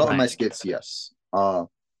 So a lot of my Right. skits, yes, are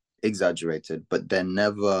exaggerated, but they're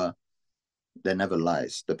never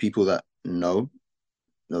lies. The people that know,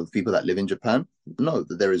 the people that live in Japan, know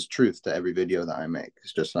that there is truth to every video that I make.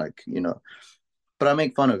 It's just like, but I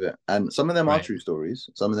make fun of it. And some of them are Right. true stories.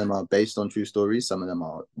 Some of them are based on true stories. Some of them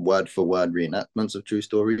are word for word reenactments of true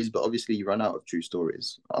stories. But obviously, you run out of true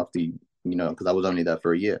stories after because I was only there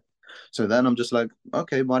for a year. So then I'm just like,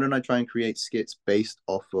 okay, why don't I try and create skits based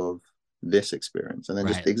off of this experience and then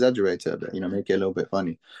just Right. exaggerate it a bit, make it a little bit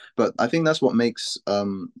funny. But I think that's what makes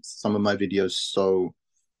some of my videos so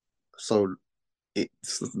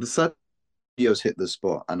it's the certain videos hit the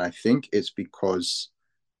spot, and I think it's because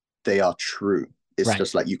they are true. It's Right.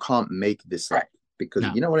 just like you can't make this up because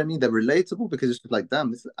No. you know what I mean. They're relatable because it's just like,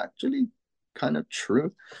 damn, this is actually kind of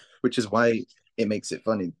true, which is why it makes it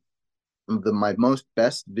funny. my most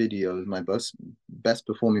best videos, my best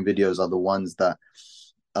performing videos are the ones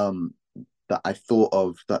um that I thought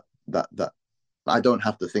of that I don't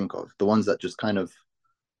have to think of. The ones that just kind of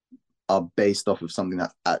are based off of something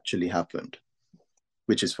that actually happened,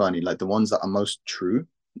 which is funny. Like the ones that are most true,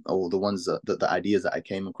 or the ones that the ideas that I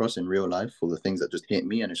came across in real life, or the things that just hit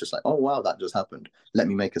me, and it's just like, oh wow, that just happened. Let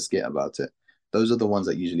me make a skit about it. Those are the ones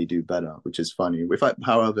that usually do better, which is funny.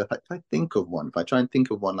 However, if I think of one, if I try and think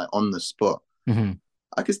of one like on the spot, Mhm.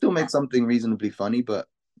 I can still make something reasonably funny, but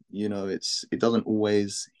it doesn't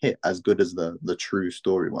always hit as good as the true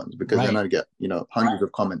story ones, because then Right. I get hundreds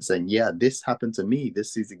of comments saying, yeah, this happened to me,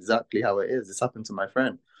 this is exactly how it is, this happened to my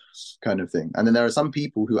friend, kind of thing. And then there are some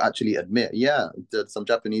people who actually admit, yeah, some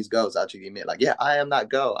Japanese girls actually admit, like, yeah, I am that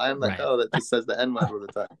girl, I am that Right. girl that just says the n-word all the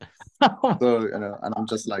time. So and I'm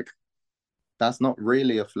just like, that's not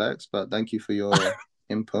really a flex, but thank you for your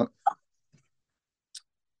input.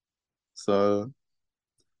 So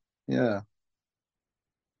yeah.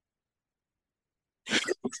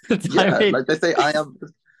 Yeah, I like they say, I am.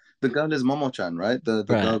 The girl is Momo-chan, right? The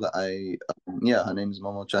girl right. that yeah, her name is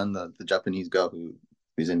Momo-chan, the Japanese girl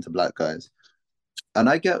who's into black guys. And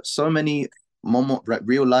I get so many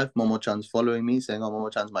real life Momo-chans following me, saying, "Oh,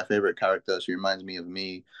 Momo-chan's my favorite character. She reminds me of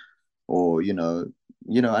me," or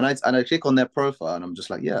and I click on their profile, and I'm just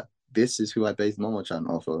like, yeah, this is who I based Momo-chan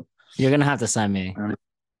off of. You're gonna have to And,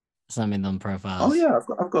 send me them oh profiles. yeah,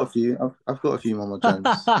 I've got a few. I've got a few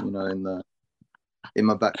Momo-chans, in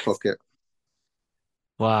my back pocket.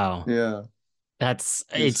 Wow. Yeah, it's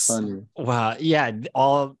It's funny. wow. Yeah,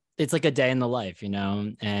 all it's like a day in the life,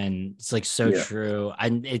 and it's like so Yeah. true.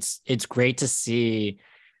 And it's great to see.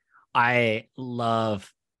 I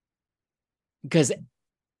love because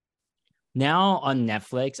now on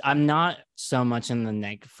Netflix, I'm not so much in the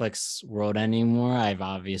Netflix world anymore. I've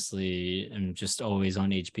obviously am just always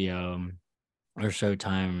on HBO or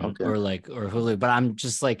Showtime Okay. or Hulu, but I'm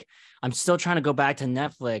just like I'm still trying to go back to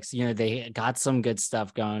Netflix. They got some good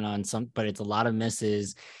stuff going on, but it's a lot of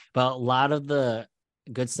misses. But a lot of the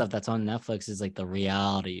good stuff that's on Netflix is like the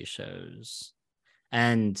reality shows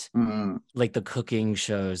and Mm, like the cooking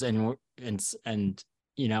shows and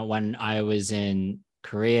when I was in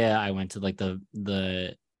Korea, I went to like the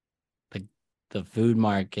the food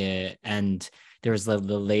market, and there was the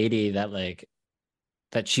lady that like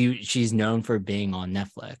that she's known for being on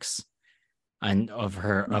Netflix and of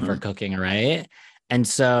her mhm, cooking, right? And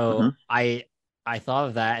so mhm, I thought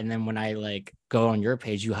of that, and then when I like go on your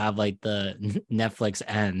page, you have like the Netflix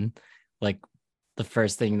N, like the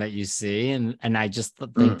first thing that you see, and I just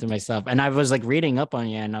think mm. to myself, and I was like reading up on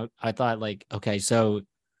you, and I thought like, okay, so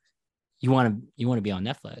you want to be on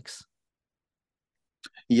Netflix,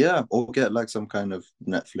 Yeah, or get like some kind of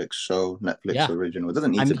Netflix show, Netflix yeah. original. It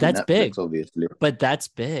doesn't I need to mean be that's Netflix, big, obviously. but that's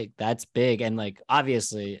big, and like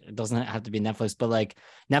obviously it doesn't have to be Netflix, but like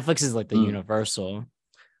Netflix is like the Mm, universal.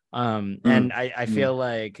 And mm, I mm, feel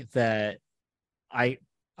like that I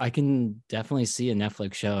I can definitely see a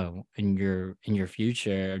Netflix show in your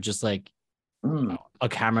future, just like mm, a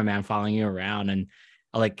cameraman following you around, and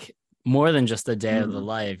like more than just a day of the mm,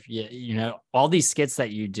 life. All these skits that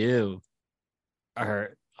you do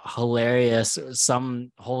are hilarious,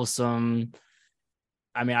 some wholesome.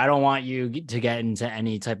 I mean, I don't want you to get into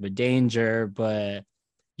any type of danger, but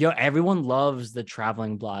everyone loves the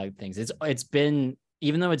traveling blog things. It's been,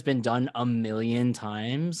 even though it's been done a million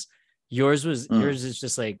times, mm, yours is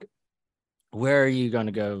just like, where are you going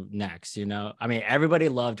to go next? I mean, everybody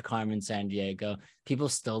loved Carmen San Diego. People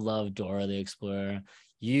still love Dora the Explorer.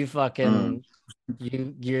 You mm, fucking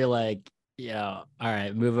you're like, all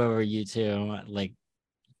right, move over you too. Like,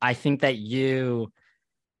 I think that you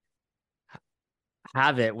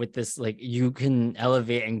have it with this, like you can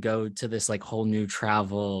elevate and go to this like whole new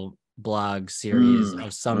travel blog series mm,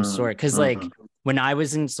 of some mm, sort, because like mm. when I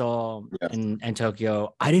was in Seoul Yeah. and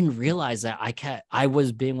Tokyo, I didn't realize that I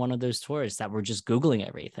was being one of those tourists that were just googling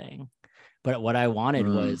everything, but what I wanted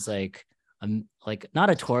Mm, was like not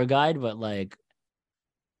a tour guide, but like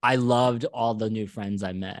I loved all the new friends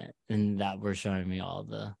I met and that were showing me all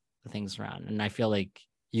the things around, and I feel like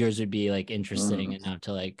yours would be like interesting mm, enough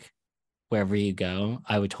to like wherever you go,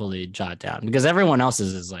 I would totally jot down because everyone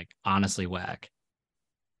else's is like honestly whack.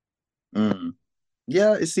 mm.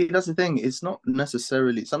 Yeah, see, that's the thing. It's not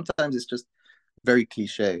necessarily, sometimes it's just very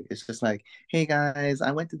cliche. It's just like, hey guys,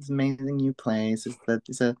 I went to this amazing new place.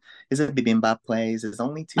 It's a bibimbap place. It's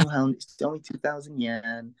only 2,000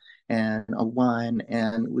 yen and a one,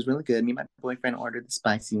 and it was really good. Me and my boyfriend ordered the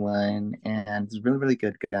spicy one, and it's really really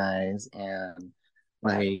good, guys. And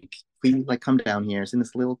Like, please, like, come down here. It's in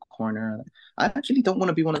this little corner. I actually don't want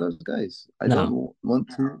to be one of those guys. I No. don't want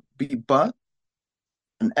to be, but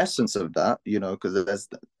an essence of that, because that's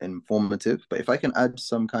informative. But if I can add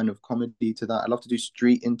some kind of comedy to that, I love to do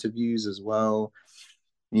street interviews as well.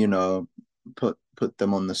 You know, put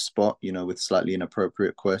them on the spot. With slightly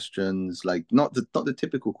inappropriate questions, like not the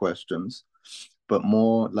typical questions, but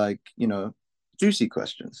more like juicy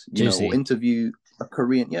questions. Or Juicy. interview a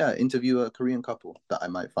Korean couple that I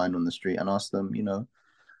might find on the street and ask them,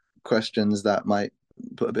 questions that might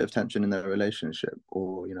put a bit of tension in their relationship,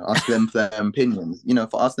 or ask them for their opinions.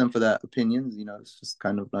 For ask them for their opinions. It's just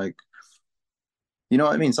kind of like,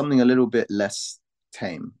 what I mean, something a little bit less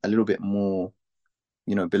tame, a little bit more,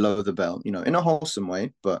 below the belt, in a wholesome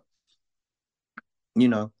way, but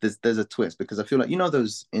there's a twist, because I feel like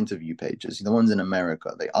those interview pages, the ones in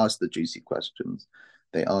America, they ask the juicy questions,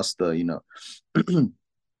 they ask the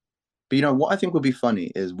but what I think would be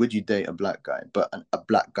funny is, would you date a black guy, but a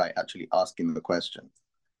black guy actually asking the questions,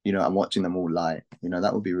 and watching them all lie.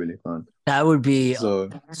 That would be really fun. That would be So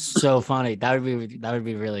so funny. That would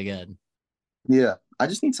be really good. yeah, I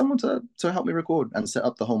just need someone to help me record and set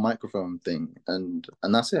up the whole microphone thing, and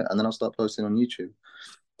that's it. And then I'll start posting on YouTube.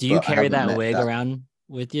 Do you But I carry haven't that met wig that. around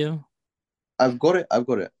with you? I've got it. I've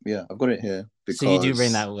got it. Yeah, I've got it here So you do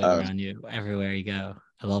bring because that wig around you everywhere you go.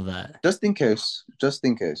 I love that. just in case, just Do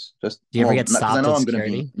you ever well, get because I stopped know at I'm going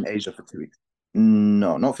to be security? in Asia for 2 weeks.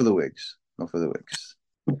 No, not for the wigs. Not for the wigs.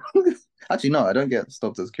 Actually, no, I don't get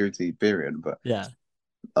stopped at security. Period. But Yeah.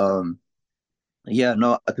 um, yeah,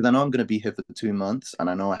 no, because I know I'm going to be here for 2 months, and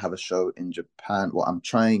I know I have a show in Japan. Well, I'm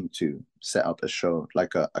trying to set up a show,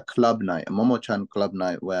 like a club night, a Momo-chan club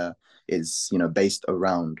night, where it's based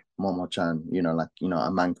around Momo-chan. Like a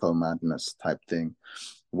Manko Madness type thing,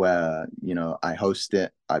 where I host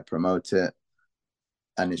it, I promote it,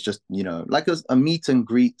 and it's just like a meet and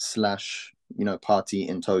greet slash party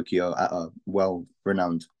in Tokyo at a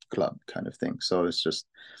well-renowned club kind of thing. So it's just,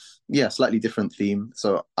 yeah, slightly different theme.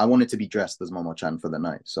 So I wanted to be dressed as Momo-chan for the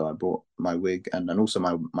night, so I bought my wig, and then also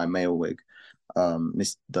my male wig,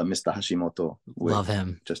 the Mr. Hashimoto wig, Love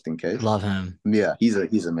him. just in case. Love him. Yeah,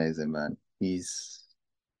 he's amazing, man.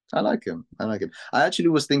 I like him. I like him. I actually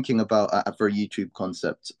was thinking about, for a YouTube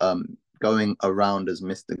concept, going around as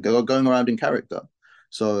going around in character.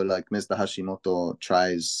 So like Mr. Hashimoto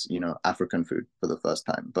tries, African food for the first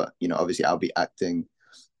time, but obviously I'll be acting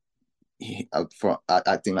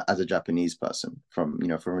acting as a Japanese person, from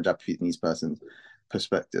a Japanese person's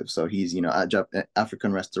perspective. So he's at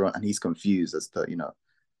African restaurant, and he's confused as to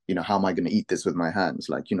how am I going to eat this with my hands?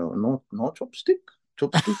 Like no chopstick,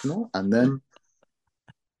 no, and then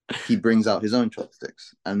he brings out his own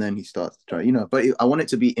chopsticks, and then he starts to try, but I want it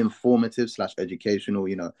to be informative slash educational.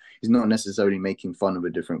 He's not necessarily making fun of a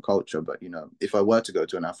different culture, but if I were to go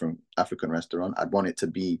to an African restaurant, I'd want it to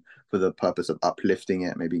be for the purpose of uplifting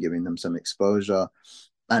it, maybe giving them some exposure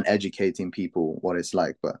and educating people what it's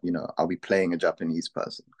like. But I'll be playing a Japanese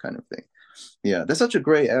person kind of thing. Yeah, there's such a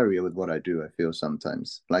gray area with what I do. I feel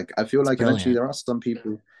sometimes, like, I feel It's like eventually brilliant. there are some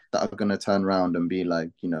people that are going to turn around and be like,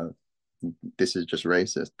 this is just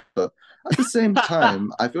racist. But at the same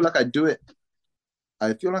time, I feel like I do it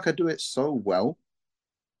so well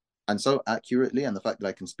and so accurately, and the fact that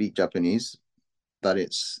I can speak Japanese, that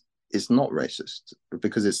it's not racist,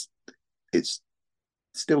 because it's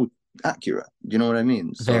still accurate. Do you know what I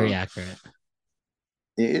mean? Very So accurate.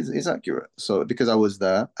 it's accurate. So because I was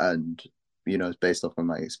there, and it's based off of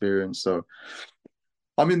my experience. So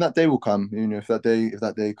I mean, that day will come. If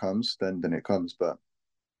that day comes, then it comes. But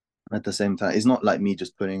at the same time, it's not like me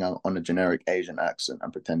just putting out on a generic Asian accent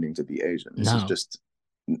and pretending to be Asian. This is No. just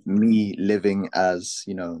me living as,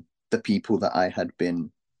 the people that I had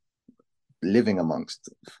been living amongst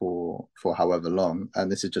for however long. And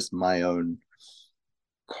this is just my own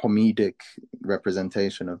comedic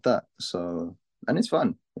representation of that. So, and it's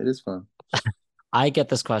fun. It is fun. I get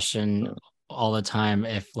this question So, all the time,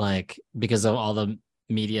 if like, because of all the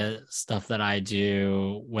media stuff that I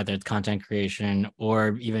do, whether it's content creation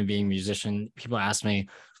or even being a musician, people ask me,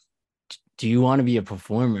 do you want to be a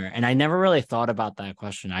performer? And I never really thought about that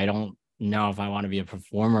question. I don't know if I want to be a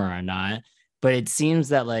performer or not, but it seems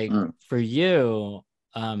that like mm, for you,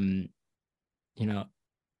 um, you know,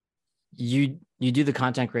 you do the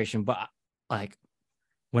content creation, but like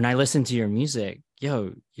when I listen to your music,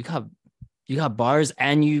 yo, you got bars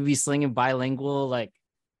and you be slinging bilingual, like,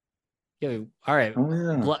 yo, all right, oh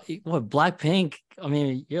yeah, what Blackpink? I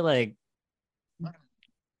mean, you're like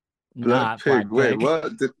not Blackpink. Wait,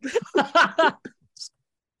 Blackpink.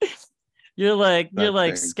 what? You're like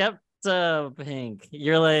Blackpink. Skepta Pink.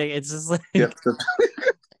 You're like, it's just like Yep.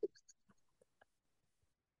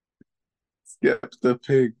 Skip the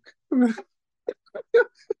pig.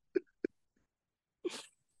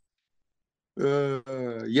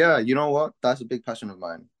 Yeah, you know what? That's a big passion of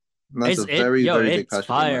mine. That's a very, very big It's passion of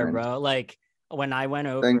fire, mine. bro. Like when I went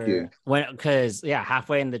Thank you. over because yeah,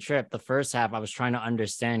 halfway in the trip, the first half I was trying to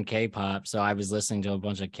understand K-pop. So I was listening to a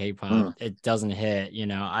bunch of K-pop. Mm. It doesn't hit,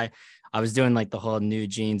 I was doing like the whole New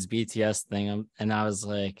Jeans BTS thing, and I was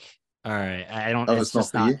like, all right, I don't, Oh, it's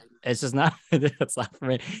not for you? it's just not, it's not for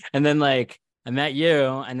me. And then like I met you,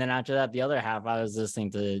 and then after that, the other half I was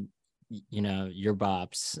listening to, your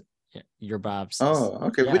bops, Oh,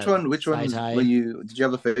 okay. yeah, Which Sai ones were Tai. you? Did you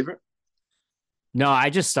have a favorite? No, I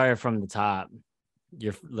just started from the top.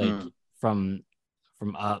 You're like Mm. from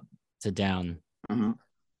up to down. Hmm.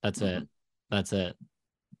 That's Hmm. it. That's it.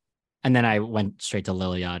 And then I went straight to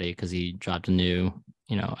Lil Yachty because he dropped a new,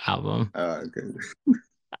 album. Okay.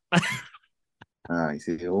 I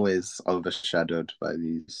see. Always overshadowed by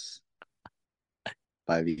these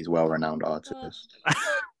well-renowned artists.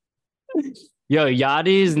 Yo,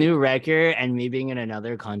 Yachty's new record and me being in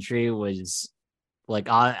another country was like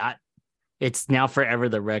it's now forever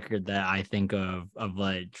the record that I think of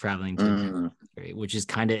like traveling to a different Mm. country, which is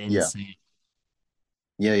kind of Yeah. insane.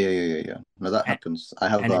 Yeah. No, that And, happens. I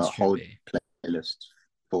have and a it's whole trippy. playlist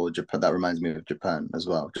for Japan that reminds me of Japan as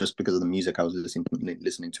well, just because of the music I was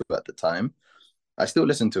listening to at the time. I still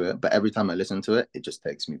listen to it, but every time I listen to it, it just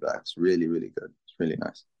takes me back. It's really, really good. It's really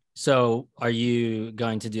nice. So are you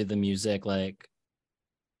going to do the music like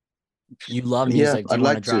you love Yeah, music? Do I'd you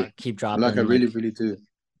want to like to. keep Like, I dropping really, like really do.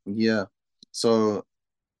 Yeah. So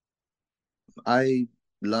I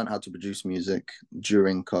learned how to produce music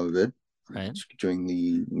during COVID, right, during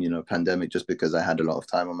the pandemic, just because I had a lot of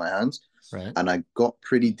time on my hands, right, and I got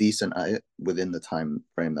pretty decent at it within the time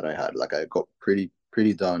frame that I had. Like, I got pretty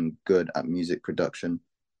darn good at music production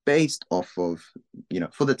based off of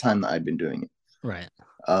for the time that I'd been doing it. right.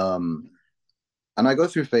 Um, and I go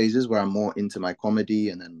through phases where I'm more into my comedy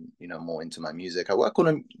and then more into my music. I work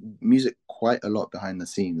on music quite a lot behind the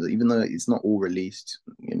scenes, even though it's not all released.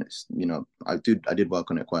 I did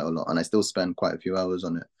work on it quite a lot, and I still spend quite a few hours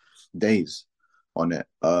on it, days on it.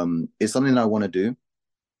 It's something that I want to do,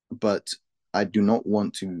 but I do not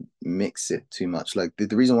want to mix it too much. Like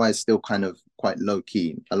the reason why it's still kind of quite low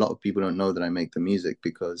key. A lot of people don't know that I make the music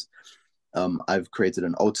because I've created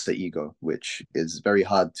an alter ego, which is very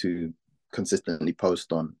hard to consistently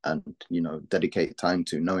post on and dedicate time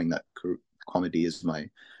to, knowing that comedy is my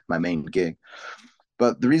main gig.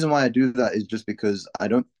 But the reason why I do that is just because I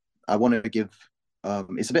want to give.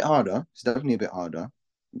 It's a bit harder. It's definitely a bit harder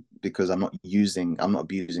because I'm not abusing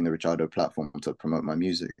the Richardo platform to promote my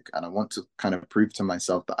music, and I want to kind of prove to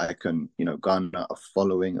myself that I can garner a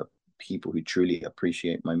following of people who truly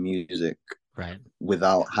appreciate my music Right.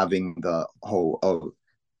 without having the whole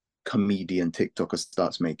comedian TikToker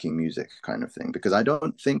starts making music kind of thing. Because I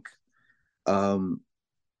don't think um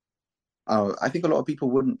I think a lot of people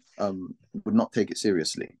would not take it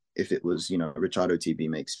seriously if it was Richardo TV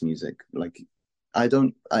makes music. Like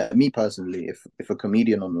me personally, if a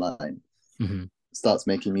comedian online Mm-hmm. starts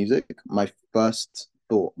making music, my first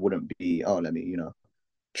thought wouldn't be, oh, let me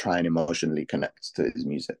try and emotionally connect to his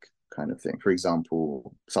music kind of thing. For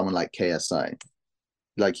example, someone like KSI,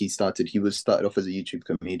 like he was started off as a YouTube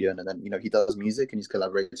comedian, and then he does music and he's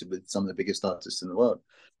collaborated with some of the biggest artists in the world.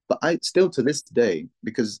 But I still, to this day,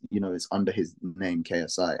 because it's under his name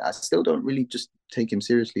KSI, I still don't really just take him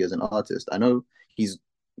seriously as an artist. I know he's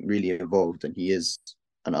really evolved and he is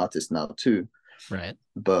an artist now too, Right.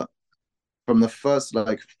 but from the first,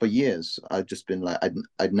 like, for years I've just been like,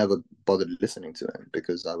 I'd never bothered listening to him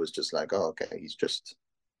because I was just like, oh, okay, he's just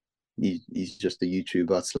a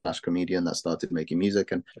YouTuber slash comedian that started making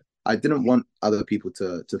music, and I didn't want other people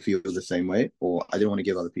to feel the same way, or I didn't want to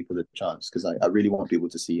give other people the chance because I really want people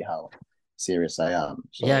to see how serious I am.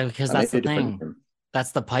 Yeah, So because I that's made the a different. thing.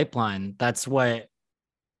 That's the pipeline. That's what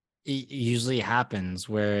usually happens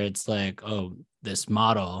where it's like, oh, this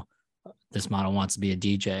model wants to be a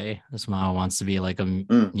DJ. This model wants to be like a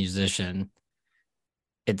Mm, musician.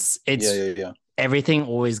 yeah, It's yeah, yeah. everything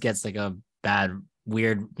always gets like a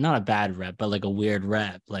weird, not a bad rep, but like a weird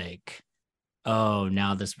rep. Like, oh,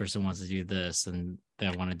 now this person wants to do this and they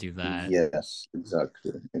want to do that. Yes,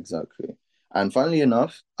 exactly. And funnily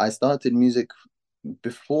enough, I started music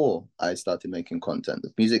before I started making content.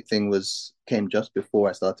 The music thing came just before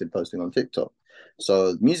I started posting on TikTok.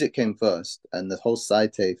 So music came first, and the whole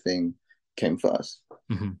site thing came first.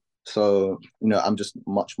 Mm-hmm. So I'm just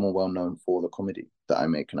much more well known for the comedy that I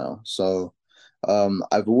make now. So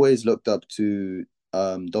I've always looked up to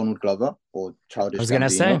Donald Glover or I Childish was gonna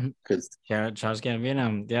say, Gambino, because yeah, Charles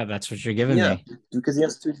Gambino. Yeah, that's what you're giving yeah, me. because he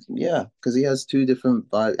has two. Yeah, because he has two different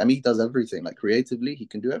vibes. I mean, he does everything. Like creatively, he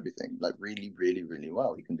can do everything. Like really, really, really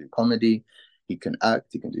well. He can do comedy. He can act.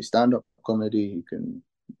 He can do stand-up comedy. He can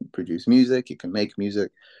produce music. He can make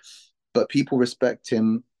music. But people respect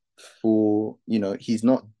him for, he's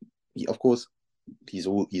not. Of course, he's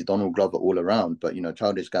Donald Glover all around. But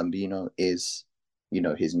Childish Gambino is,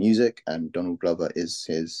 his music, and Donald Glover is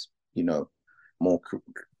his, more,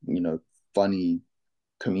 funny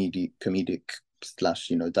comedic slash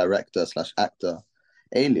director slash actor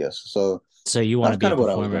alias. So So you want to that's be kind a of what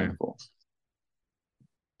I was going performer? for.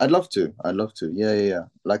 I'd love to. I'd love to. Yeah, yeah, yeah.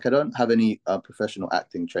 Like I don't have any professional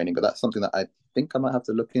acting training, but that's something that I think I might have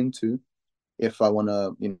to look into if I want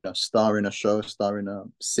to, star in a show, star in a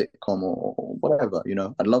sitcom or whatever.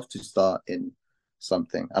 I'd love to star in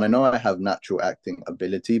something. And I know I have natural acting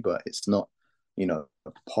ability, but it's not, you know,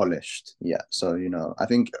 polished yet. So, I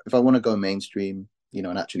think if I want to go mainstream,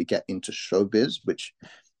 and actually get into showbiz, which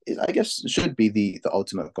I guess should be the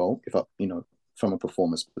ultimate goal, if I, from a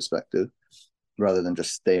performance perspective, rather than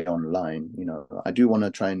just stay online. I do want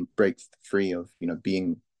to try and break free of,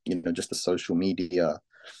 being, just a social media,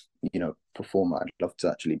 performer. I'd love to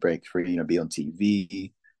actually break free, be on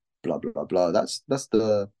TV, blah blah blah. That's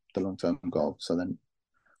the long-term goal. So then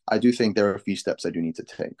I do think there are a few steps I do need to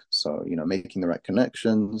take. So, making the right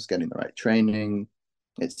connections, getting the right training,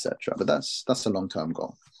 etc. But that's a long-term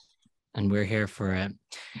goal. And we're here for it.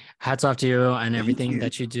 Hats off to you and Thank everything you.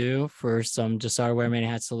 that you do for some Jasar Wear Many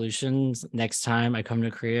Hat Solutions. Next time I come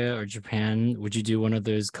to Korea or Japan, would you do one of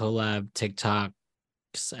those collab TikToks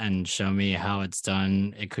and show me how it's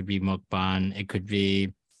done? It could be mukbang, it could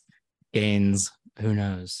be gains, who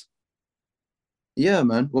knows? Yeah,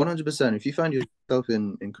 man, 100%. If you find yourself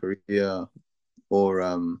in Korea or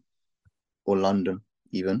or London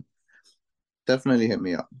even, definitely hit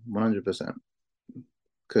me up. 100%.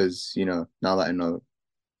 Because, now that I know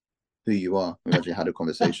who you are, we've actually had a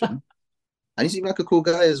conversation. And you seem like a cool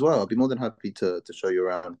guy as well. I'd be more than happy to show you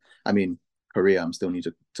around. I mean, Korea, I'm still need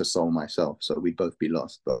to soul myself, so we'd both be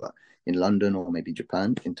lost. But in London or maybe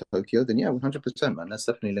Japan, in Tokyo, then yeah, 100%, man. Let's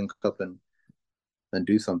definitely link up and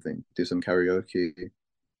do something. Do some karaoke.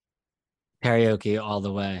 Karaoke all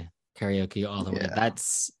the way. Karaoke all the way. Yeah,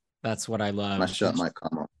 That's what I my love. shirt might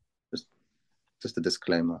come off. Just just a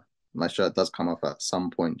disclaimer. My shirt does come off at some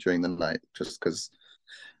point during the night, just because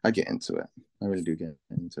I get into it. I really do get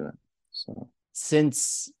into it. So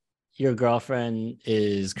Since your girlfriend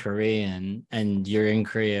is Korean and you're in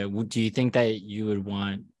Korea, do you think that you would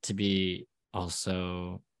want to be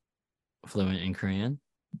also fluent in Korean?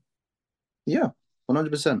 yeah,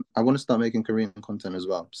 100%. I want to start making Korean content as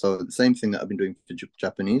well. So the same thing that I've been doing for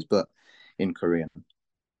Japanese, but in Korean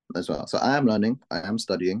as well. So I am learning, I am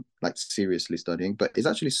studying, like seriously studying, but it's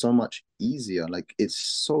actually so much easier. Like it's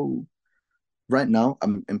so right now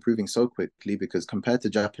I'm improving so quickly because compared to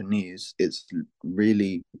Japanese, it's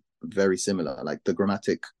really very similar. Like the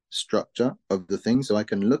grammatic structure of the thing. So I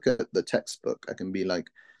can look at the textbook. I can be like,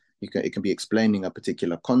 it can be explaining a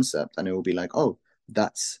particular concept, and it will be like, oh,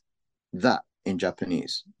 that's that in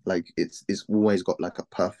Japanese. Like it's always got like a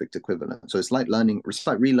perfect equivalent. So it's like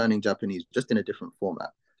relearning Japanese just in a different format.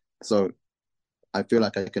 So I feel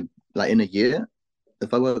like I could, like in a year,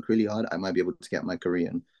 if I work really hard, I might be able to get my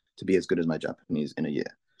Korean to be as good as my Japanese in a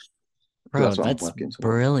year. So Bro, that's what I'm that's working towards.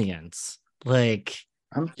 brilliant. Like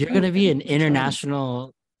I'm you're gonna be trying. an I'm trying.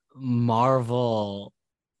 international Marvel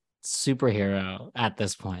superhero at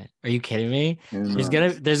this point. Are you kidding me? Who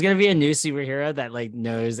knows? There's gonna be a new superhero that like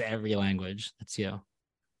knows every language. That's you.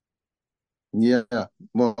 Yeah.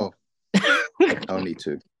 Well, only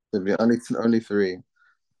two. Only three.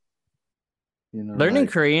 Learning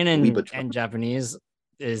Like Korean we but and Japanese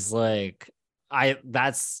is like I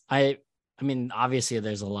mean obviously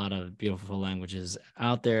there's a lot of beautiful languages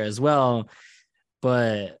out there as well,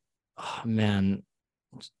 but oh man,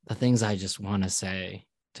 the things I just want to say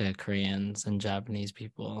to Koreans and Japanese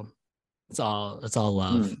people, it's all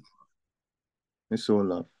love. mm, it's all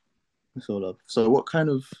love. It's all love. So what kind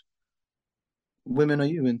of women are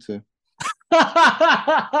you into?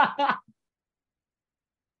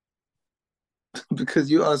 Because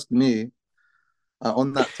you asked me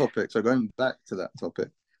on that topic. So going back to that topic,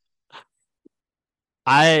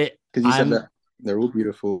 I because you said I'm that they're all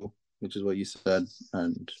beautiful, which is what you said,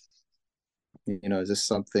 and is this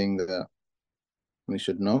something that we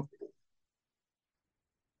should know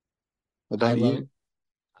I about love you?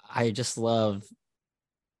 I just love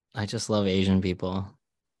I just love Asian people.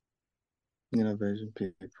 Asian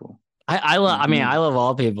people. I love I mean Mm-hmm. I love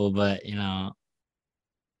all people, but you know,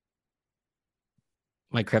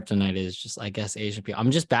 my kryptonite is just, I guess, Asian people.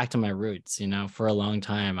 I'm just back to my roots, you know. For a long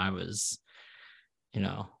time I was, you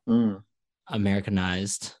know, Mm,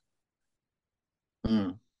 Americanized.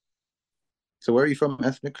 mm. So where are you from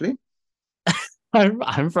ethnically?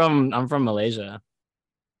 I'm from Malaysia.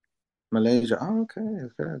 Malaysia. Oh, okay.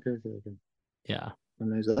 Yeah.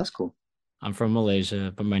 Malaysia, that's cool. I'm from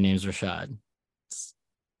Malaysia, but my name's Rashad.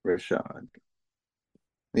 Rashad.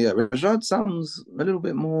 Yeah, Rashad sounds a little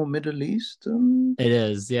bit more Middle Eastern. It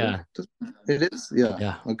is, yeah. It is? Yeah.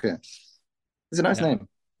 Yeah. Okay. It's a nice Yeah. name.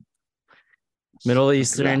 Middle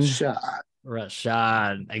Eastern. Rashad.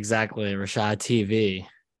 Rashad. Exactly. Rashad TV.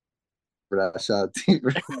 Rashad.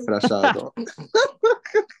 Rashad.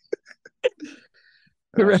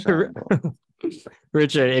 Rashad.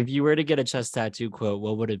 Richard, if you were to get a chest tattoo quote,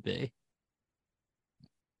 what would it be?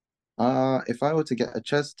 If I were to get a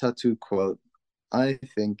chest tattoo quote, I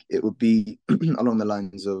think it would be along the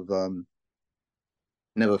lines of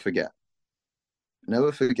never forget.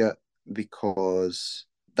 Never forget, because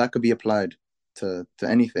that could be applied to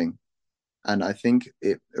anything. And I think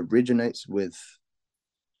it originates with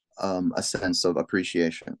a sense of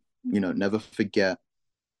appreciation. Never forget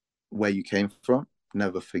where you came from,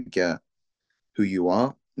 never forget who you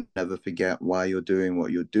are, never forget why you're doing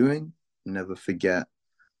what you're doing, never forget,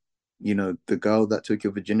 the girl that took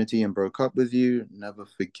your virginity and broke up with you, never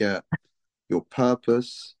forget your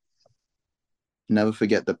purpose, never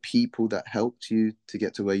forget the people that helped you to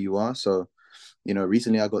get to where you are. So,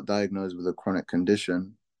 recently I got diagnosed with a chronic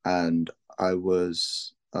condition, and I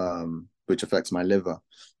was, which affects my liver,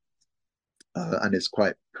 and it's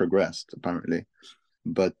quite progressed apparently.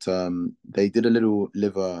 But they did a little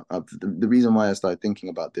liver. The reason why I started thinking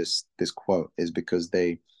about this quote is because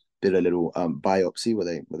they did a little biopsy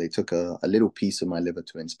where they took a little piece of my liver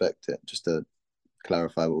to inspect it, just to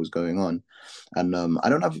clarify what was going on. And I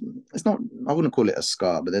don't have, it's not, I wouldn't call it a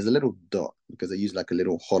scar, but there's a little dot because they use like a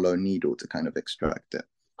little hollow needle to kind of extract it.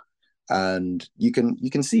 And you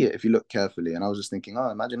can see it if you look carefully. And I was just thinking, oh,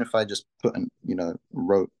 imagine if I just put an,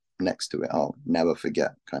 wrote next to it, I'll never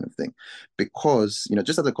forget, kind of thing. Because,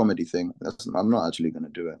 just as a comedy thing, I'm not actually going to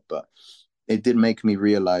do it, but it did make me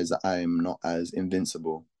realize that I'm not as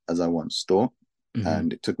invincible as I once thought. Mhm.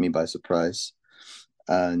 And it took me by surprise.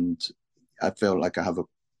 And I feel like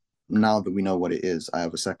now that we know what it is, I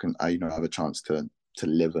have a second, I have a chance to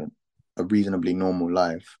live a reasonably normal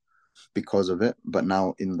life because of it. But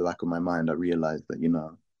now in the back of my mind, I realize that,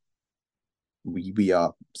 we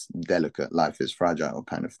are delicate, life is fragile,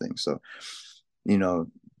 kind of thing. So, you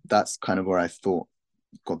know, that's kind of where I thought,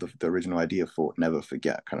 got the original idea for never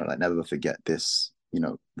forget, kind of like never forget this,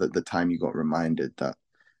 the time you got reminded that,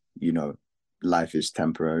 you know, life is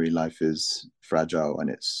temporary, life is fragile,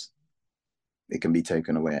 and it can be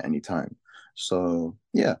taken away at any time. So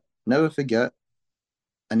yeah, never forget.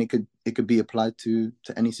 And it could be applied to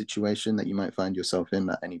any situation that you might find yourself in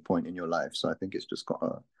at any point in your life. So I think it's just got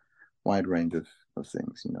a wide range of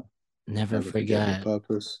things. Never Never forget your forget.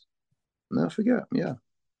 purpose. Never forget. Yeah.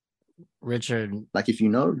 Richard, Like if you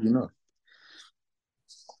know, you know.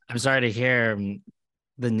 I'm sorry to hear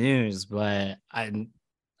the news, but I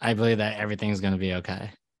believe that everything's gonna be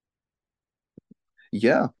okay.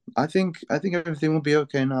 Yeah. I think everything will be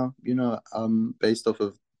okay now, based off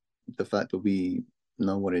of the fact that we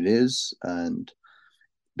know what it is, and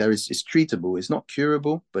it's treatable. It's not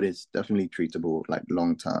curable, but it's definitely treatable like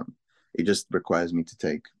long term. It just requires me to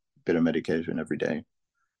take a bit of medication every day.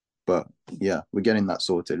 But yeah, we're getting that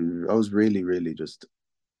sorted. I was really, really just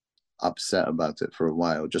upset about it for a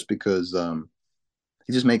while, just because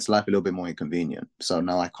it just makes life a little bit more inconvenient. So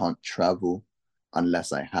now I can't travel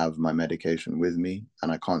unless I have my medication with me,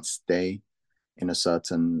 and I can't stay in a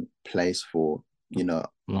certain place for,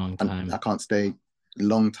 Long and I time. can't stay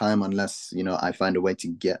long time unless, I find a way to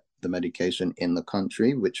get the medication in the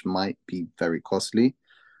country, which might be very costly.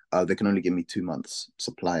 They can only give me 2 months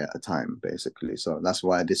supply at a time, basically. So that's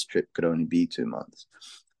why this trip could only be 2 months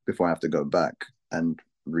before I have to go back and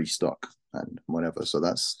restock and whatever. So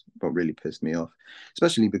that's what really pissed me off,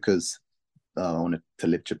 especially because I wanted to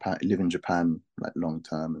live in Japan like long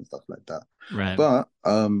term and stuff like that. Right. But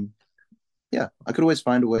yeah, I could always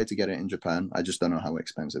find a way to get it in Japan. I just don't know how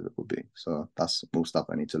expensive it will be. So that's more stuff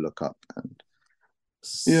I need to look up. And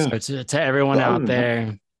yeah, So to everyone but other out than that,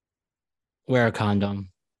 there, wear a condom.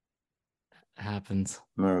 It happens.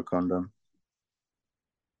 wear a condom.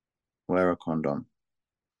 Wear a condom.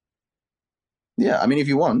 Yeah, I mean, if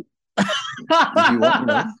you want,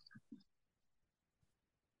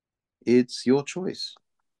 it's your choice.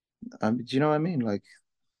 Do you know what I mean? Like,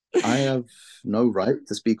 I have no right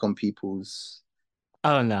to speak on people's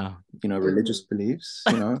Oh no. Religious beliefs.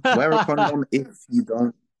 Wear a condom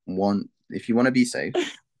if you want to be safe,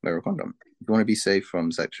 wear a condom. If you want to be safe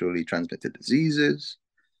from sexually transmitted diseases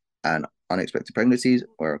and unexpected pregnancies,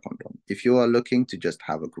 wear a condom. If you are looking to just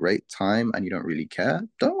have a great time and you don't really care,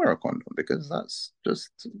 don't wear a condom because that's just,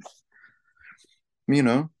 you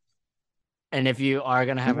know, And if you are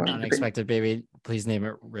gonna have an everyone- unexpected baby, please name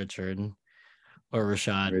it Richard or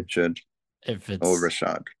Rashad. Richard If or it's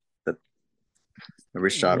Rashad.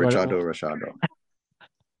 Richard, what, Richardo, Rashado.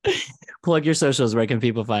 plug your socials. Where can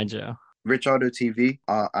people find you? Richardo TV,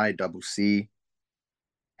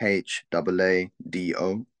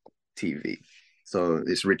 RICCHAADO TV. So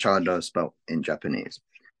it's Richardo spelled in Japanese.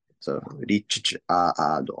 So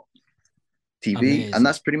Richardo TV, and Amazing.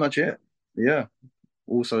 that's pretty much it. Yeah,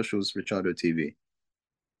 all socials, Richardo TV.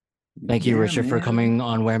 Thank you, Yeah, Richard, for man. coming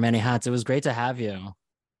on Wear Many Hats. It was great to have you.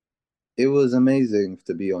 It was amazing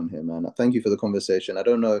to be on here, man. Thank you for the conversation. I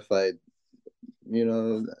don't know if the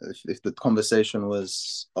conversation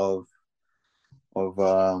was of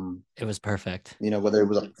It was perfect. whether it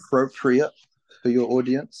was appropriate for your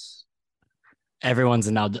audience. Everyone's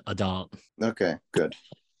an adult. Okay, good.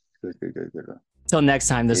 Good. Till next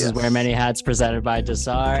time, this is Wear Yes. Many Hats presented by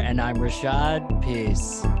Dasar, and I'm Rashad.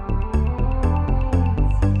 Peace.